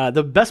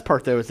 The best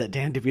part, though, is that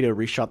Dan DeVito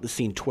reshot the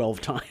scene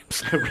 12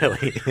 times.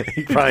 Really?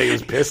 He probably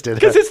was pissed at it.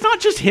 Because it's not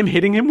just him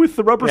hitting him with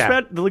the rubber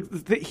spat.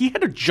 He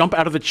had to jump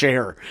out of the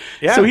chair.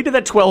 Yeah. So he did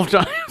that 12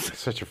 times.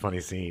 Such a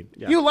funny scene.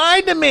 Yeah. You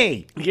lied to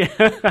me! Yeah.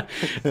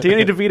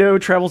 Danny DeVito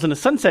travels in a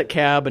Sunset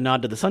cab, a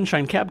nod to the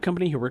Sunshine Cab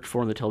Company he worked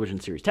for in the television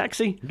series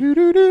Taxi. That's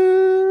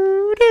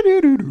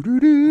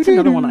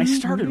another one I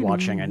started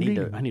watching. I need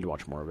to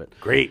watch more of it.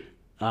 Great.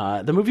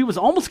 The movie was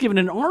almost given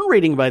an R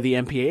rating by the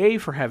MPAA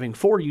for having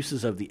 4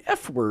 uses of the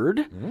F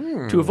word.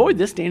 To avoid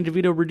this, Dan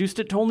DeVito reduced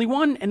it to only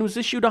 1 and was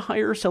issued a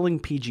higher selling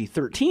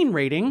PG-13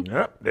 rating.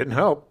 Yep, didn't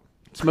help.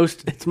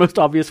 It's most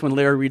obvious when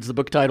Larry reads the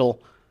book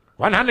title.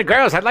 100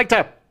 girls I'd like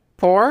to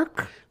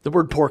pork. The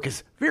word pork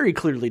is very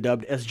clearly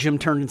dubbed, as Jim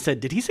turned and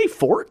said, did he say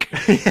fork?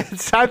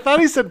 I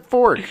thought he said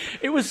fork.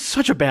 It was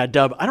such a bad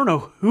dub. I don't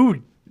know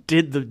who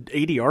did the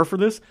ADR for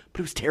this, but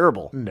it was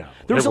terrible. No.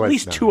 There was at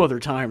least 2 other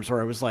times where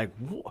I was like,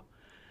 whoa.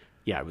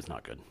 Yeah, it was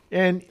not good.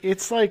 And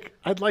it's like,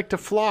 I'd like to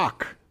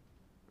flock.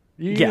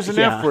 You use an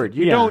F word.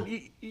 You don't.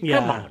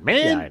 Come on,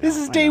 man. This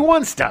is day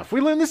 1 stuff. We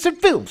learned this in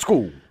film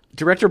school.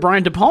 Director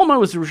Brian De Palma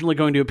was originally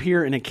going to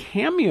appear in a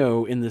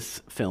cameo in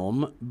this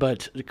film,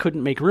 but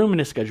couldn't make room in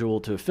his schedule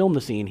to film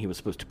the scene he was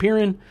supposed to appear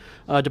in.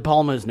 De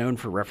Palma is known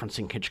for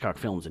referencing Hitchcock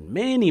films in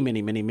many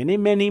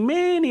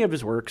of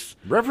his works.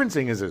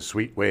 Referencing is a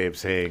sweet way of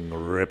saying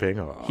ripping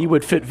off. He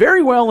would fit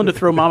very well into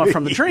Throw Momma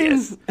from the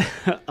Train.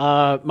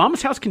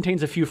 Mama's house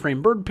contains a few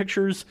framed bird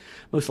pictures,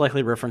 most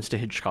likely reference to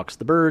Hitchcock's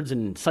The Birds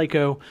and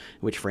Psycho,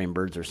 in which framed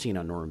birds are seen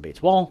on Norman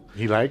Bates' wall.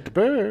 He liked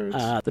birds.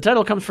 The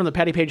title comes from the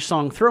Patti Page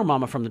song Throw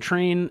Momma from the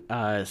Train,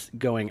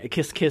 going a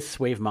kiss, kiss,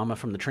 wave Mama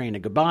from the train, a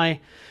goodbye.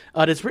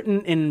 It is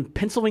written in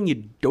Pennsylvania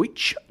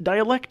Deutsch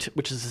dialect,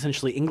 which is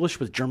essentially English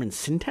with German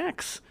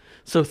syntax.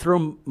 So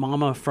throw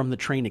Mama from the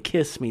train a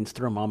kiss means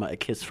throw Mama a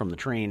kiss from the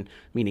train,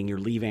 meaning you're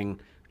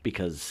leaving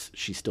because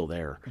she's still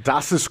there.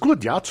 Das ist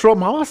gut, ja, throw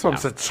Mama from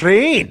the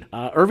train.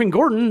 Irving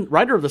Gordon,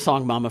 writer of the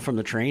song Mama from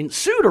the Train,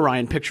 sued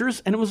Orion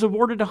Pictures and it was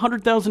awarded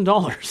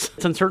 $100,000.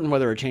 It's uncertain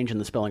whether a change in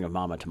the spelling of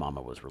Mama to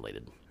Mama was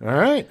related. All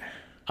right.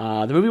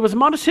 The movie was a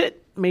modest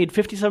hit, made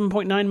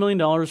 $57.9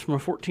 million from a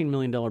 $14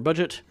 million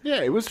budget.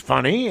 Yeah, it was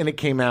funny, and it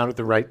came out at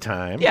the right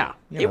time. Yeah,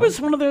 it was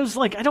one of those,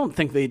 like, I don't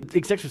think the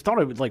executives thought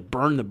it would, like,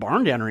 burn the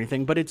barn down or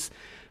anything, but it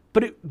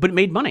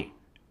made money.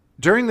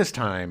 During this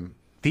time,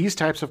 these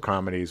types of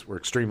comedies were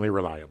extremely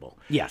reliable.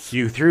 Yes.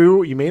 You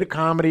made a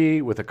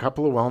comedy with a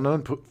couple of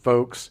well-known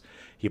folks,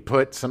 you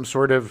put some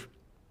sort of,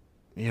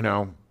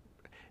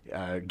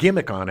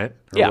 gimmick on it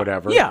or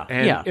whatever,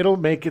 and it'll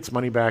make its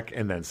money back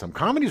and then some.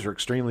 Comedies were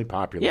extremely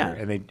popular,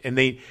 and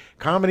they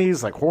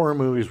comedies like horror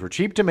movies were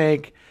cheap to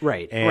make,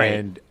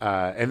 and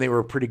they were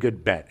a pretty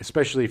good bet,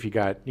 especially if you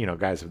got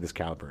guys of this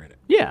caliber in it.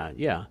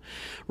 Yeah.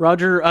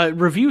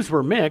 Reviews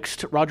were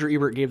mixed. Roger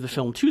Ebert gave the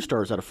film 2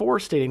 stars out of 4,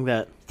 stating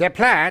that the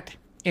plot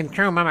in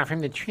Throw Mama from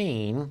the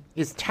Train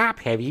is top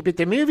heavy, but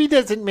the movie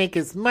doesn't make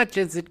as much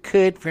as it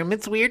could from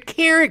its weird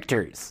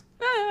characters.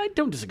 I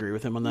don't disagree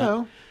with him on that.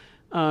 No.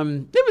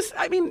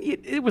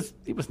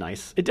 It was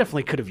nice. It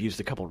definitely could have used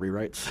a couple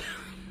rewrites.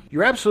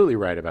 You're absolutely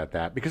right about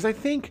that, because I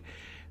think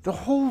the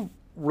whole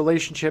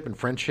relationship and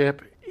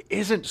friendship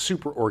isn't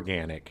super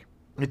organic.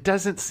 It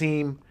doesn't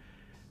seem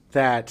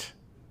that,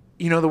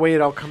 the way it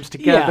all comes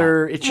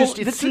together. Yeah.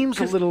 It seems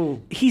a little.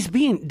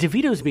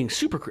 DeVito's being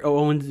super.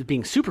 Owen's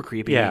being super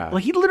creepy. Yeah.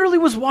 Like he literally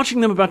was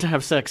watching them about to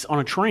have sex on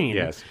a train.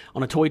 Yes.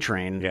 On a toy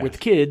train with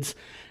kids,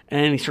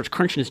 and he starts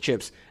crunching his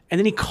chips. And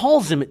then he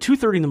calls him at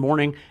 2:30 in the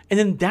morning, and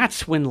then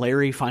that's when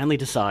Larry finally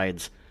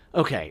decides,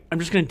 okay, I'm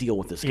just going to deal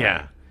with this guy.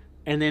 Yeah.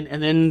 And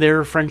then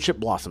their friendship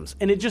blossoms.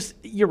 And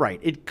you're right,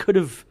 it could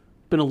have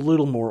been a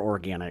little more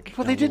organic.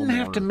 Well, they didn't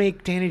have to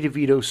make Danny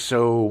DeVito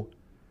so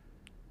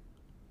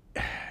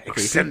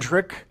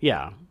eccentric.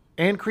 Yeah.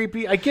 And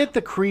creepy. I get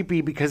the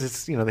creepy because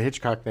it's, the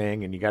Hitchcock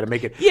thing, and you got to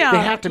make it. Yeah. They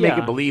have to make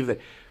it believe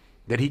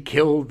that he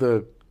killed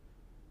the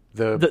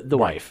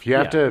wife. You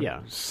have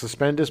to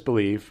suspend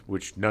disbelief,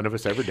 which none of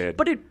us ever did.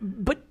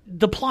 But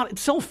the plot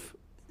itself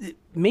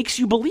makes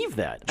you believe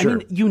that. Sure. I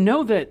mean, you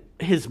know that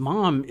his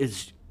mom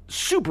is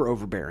super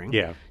overbearing.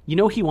 Yeah. You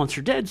know he wants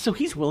her dead, so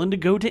he's willing to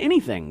go to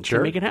anything to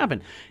make it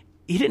happen.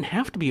 He didn't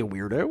have to be a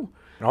weirdo.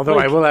 Although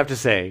I will have to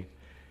say,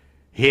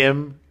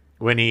 him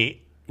when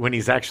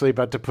he's actually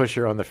about to push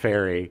her on the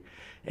ferry.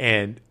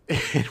 And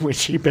when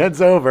she bends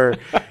over,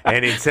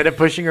 and instead of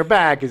pushing her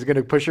back, he's going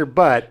to push her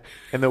butt,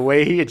 and the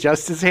way he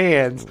adjusts his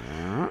hands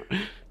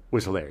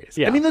was hilarious.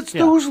 Yeah. I mean, that's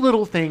those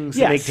little things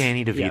that make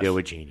Danny DeVito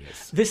a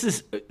genius. This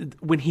is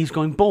when he's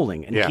going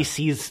bowling, and he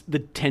sees the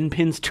 10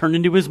 pins turn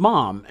into his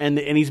mom, and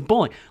he's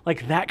bowling.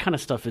 Like, that kind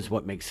of stuff is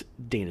what makes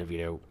Danny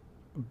DeVito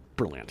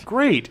brilliant.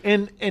 Great.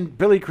 And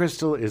Billy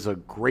Crystal is a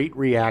great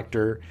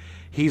reactor.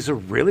 He's a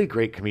really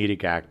great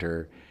comedic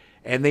actor.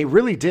 And they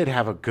really did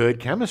have a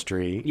good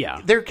chemistry. Yeah.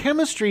 Their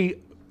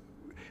chemistry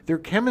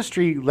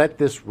let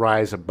this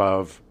rise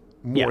above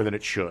more than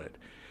it should.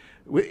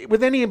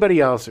 With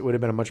anybody else, it would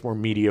have been a much more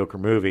mediocre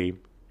movie.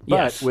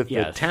 But with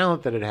the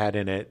talent that it had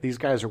in it, these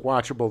guys are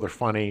watchable, they're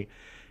funny,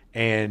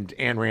 and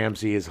Anne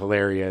Ramsey is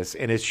hilarious.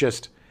 And it's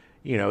just,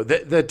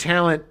 the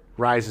talent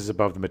rises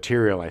above the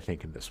material, I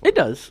think, in this one. It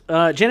does.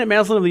 Janet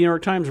Maslin of the New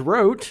York Times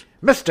wrote,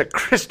 Mr.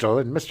 Crystal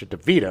and Mr.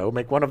 DeVito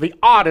make one of the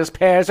oddest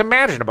pairs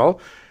imaginable,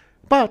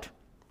 but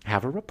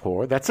have a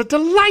rapport that's a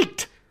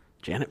delight.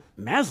 Janet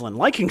Maslin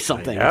liking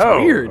something. It's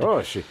weird.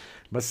 Oh,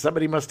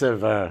 somebody must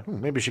have,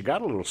 maybe she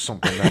got a little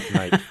something that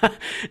night.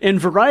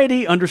 And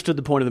Variety understood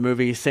the point of the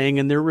movie, saying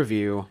in their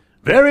review,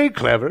 very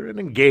clever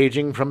and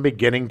engaging from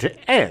beginning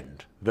to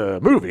end. The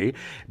movie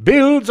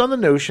builds on the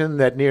notion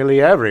that nearly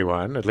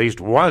everyone, at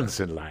least once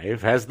in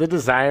life, has the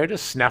desire to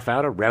snuff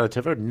out a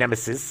relative or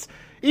nemesis,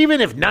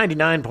 even if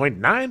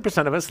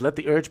 99.9% of us let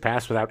the urge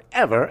pass without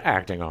ever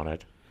acting on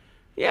it.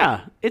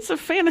 Yeah, it's a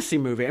fantasy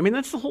movie. I mean,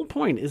 that's the whole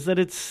point, is that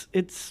it's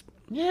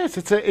Yes,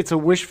 it's a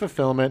wish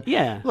fulfillment.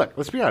 Yeah. Look,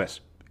 let's be honest.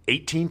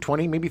 18,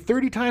 20, maybe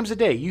 30 times a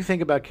day, you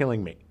think about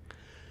killing me.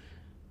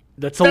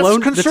 That's a low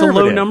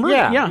number.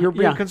 Yeah, you're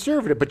being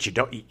conservative, but you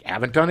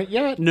haven't done it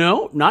yet.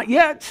 No, not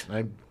yet.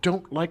 I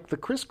don't like the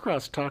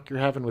crisscross talk you're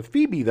having with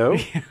Phoebe, though.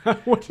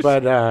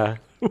 But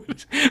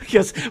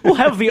yes, we'll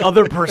have the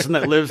other person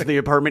that lives in the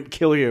apartment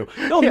kill you.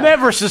 They'll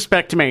never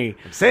suspect me.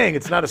 I'm saying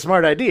it's not a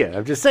smart idea.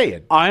 I'm just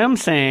saying. I am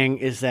saying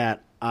is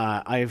that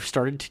I've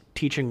started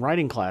teaching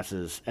writing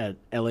classes at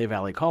LA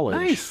Valley College.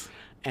 Nice.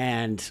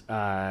 And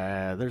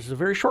there's a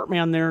very short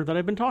man there that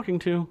I've been talking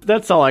to.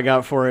 That's all I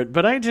got for it.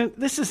 But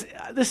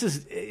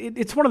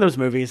it's one of those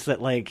movies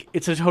that, like,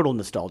 it's a total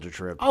nostalgia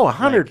trip. Oh,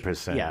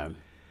 100%. Like, yeah.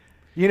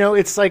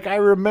 It's like I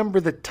remember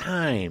the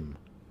time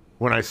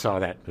when I saw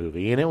that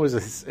movie, and it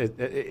was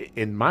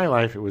in my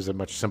life, it was a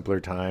much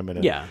simpler time,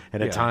 and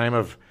a time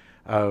of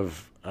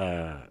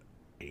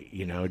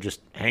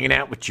just hanging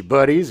out with your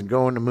buddies and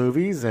going to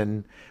movies.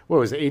 And what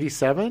was it,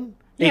 87?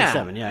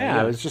 87,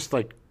 yeah. It was just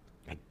like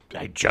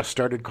I just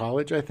started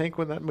college, I think,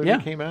 when that movie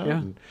came out.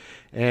 Yeah.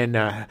 And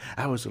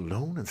I was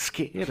alone and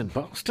scared in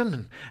Boston,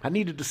 and I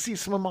needed to see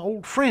some of my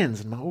old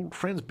friends. And my old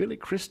friends, Billy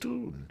Crystal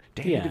and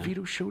Danny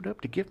DeVito, showed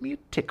up to give me a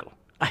tickle.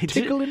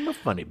 Tickle in my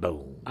funny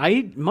bone.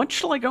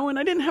 Much like Owen,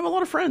 I didn't have a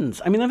lot of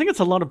friends. I mean, I think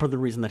it's a lot of the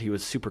reason that he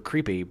was super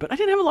creepy, but I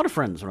didn't have a lot of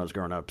friends when I was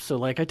growing up. So,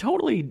 like, I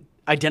totally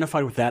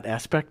identified with that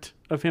aspect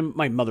of him.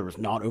 My mother was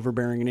not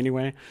overbearing in any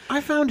way.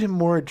 I found him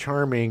more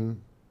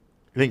charming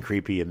than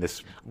creepy in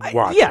this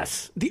watch.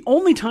 Yes. The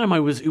only time it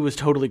was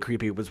totally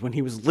creepy was when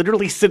he was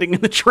literally sitting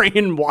in the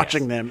train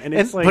watching them. And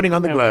it's like, putting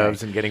on the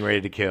gloves and getting ready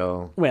to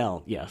kill.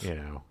 Well, yes. You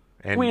know.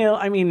 Well,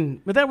 I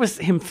mean, but that was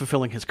him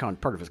fulfilling his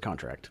part of his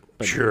contract.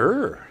 But,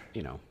 sure.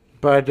 You know.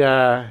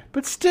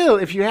 But still,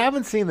 if you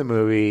haven't seen the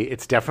movie,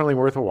 it's definitely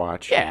worth a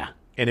watch. Yeah.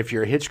 And if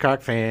you're a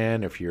Hitchcock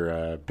fan, if you're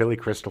a Billy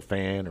Crystal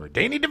fan, or a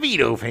Danny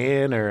DeVito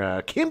fan, or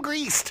a Kim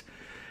Greist,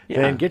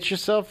 then get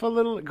yourself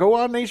go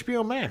on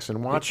HBO Max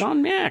and watch. It's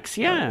on Max,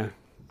 yeah.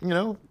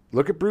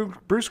 Look at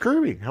Bruce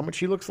Kirby, how much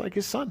he looks like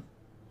his son.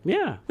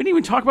 Yeah. We didn't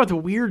even talk about the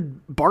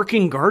weird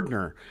barking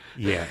gardener.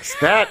 Yes,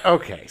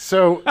 okay.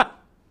 So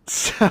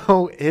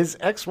his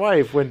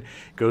ex-wife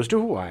goes to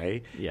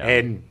Hawaii,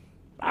 and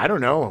I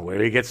don't know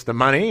where he gets the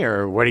money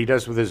or what he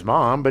does with his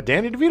mom, but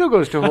Danny DeVito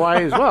goes to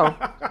Hawaii as well.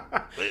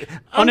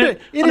 An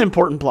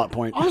important plot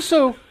point.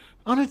 Also,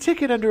 on a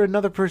ticket under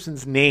another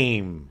person's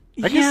name.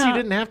 I guess you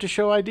didn't have to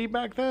show ID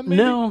back then,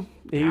 maybe? No,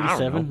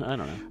 87. I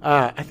don't know.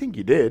 I think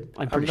you did.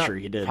 I'm pretty sure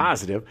you did.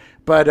 Positive.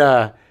 But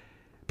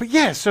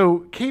yeah,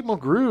 so Kate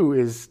Mulgrew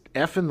is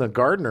effing the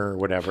gardener or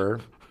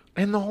whatever,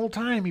 and the whole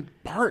time he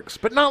barks,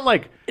 but not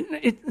like...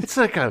 It's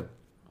like a...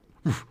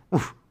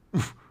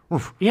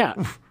 Yeah.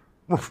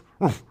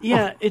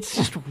 Yeah, it's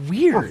just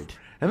weird.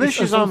 And then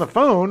she's on the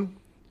phone,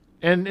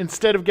 and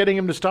instead of getting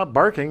him to stop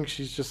barking,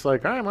 she's just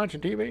like, I'm watching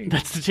TV.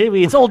 That's the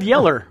TV. It's Old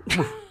Yeller.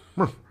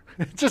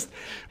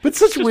 But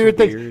such weird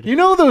things. You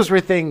know, those were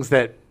things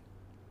that,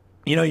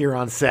 you're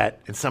on set,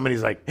 and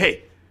somebody's like,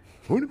 hey,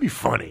 wouldn't it be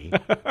funny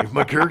if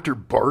my character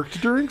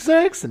barked during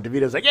sex? And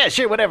DeVito's like, yeah,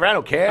 sure, whatever, I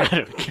don't care.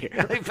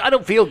 I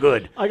don't feel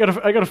good. I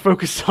gotta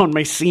focus on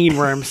my scene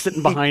where I'm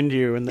sitting behind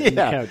you in the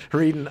couch.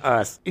 Reading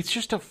Us. It's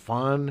just a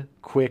fun,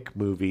 quick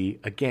movie.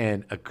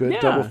 Again, a good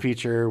double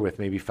feature with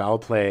maybe Foul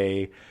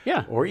Play.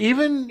 Yeah. Or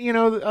even,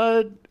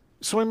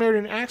 So I Married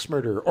an Axe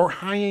Murderer or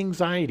High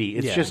Anxiety.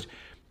 It's just,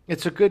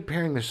 it's a good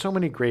pairing. There's so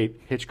many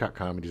great Hitchcock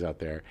comedies out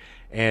there.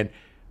 And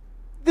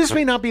this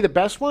may not be the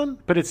best one,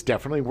 but it's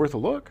definitely worth a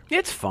look.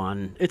 It's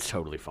fun. It's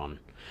totally fun.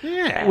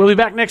 Yeah. We'll be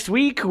back next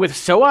week with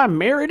So I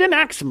Married an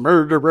Axe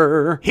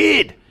Murderer.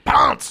 Hid!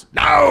 Pounce!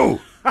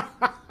 No!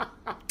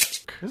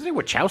 Isn't it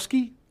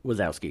Wachowski?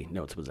 Wazowski.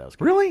 No, it's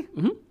Wazowski. Really?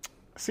 Mm-hmm.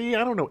 See,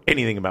 I don't know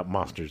anything about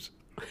monsters.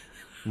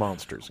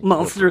 Monster.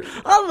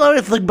 I don't know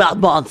anything about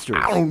monsters.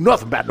 I don't know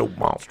nothing about no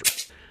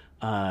monsters.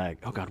 Oh,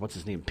 God, what's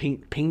his name?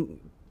 Pinsy?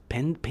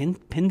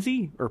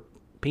 Or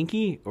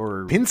Pinky?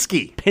 Or...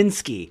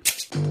 Pinsky.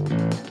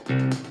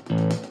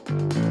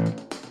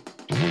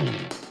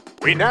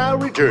 We now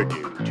return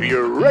you to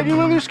your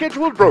regularly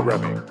scheduled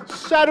programming,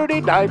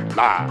 Saturday Night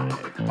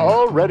Live,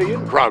 already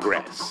in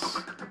progress.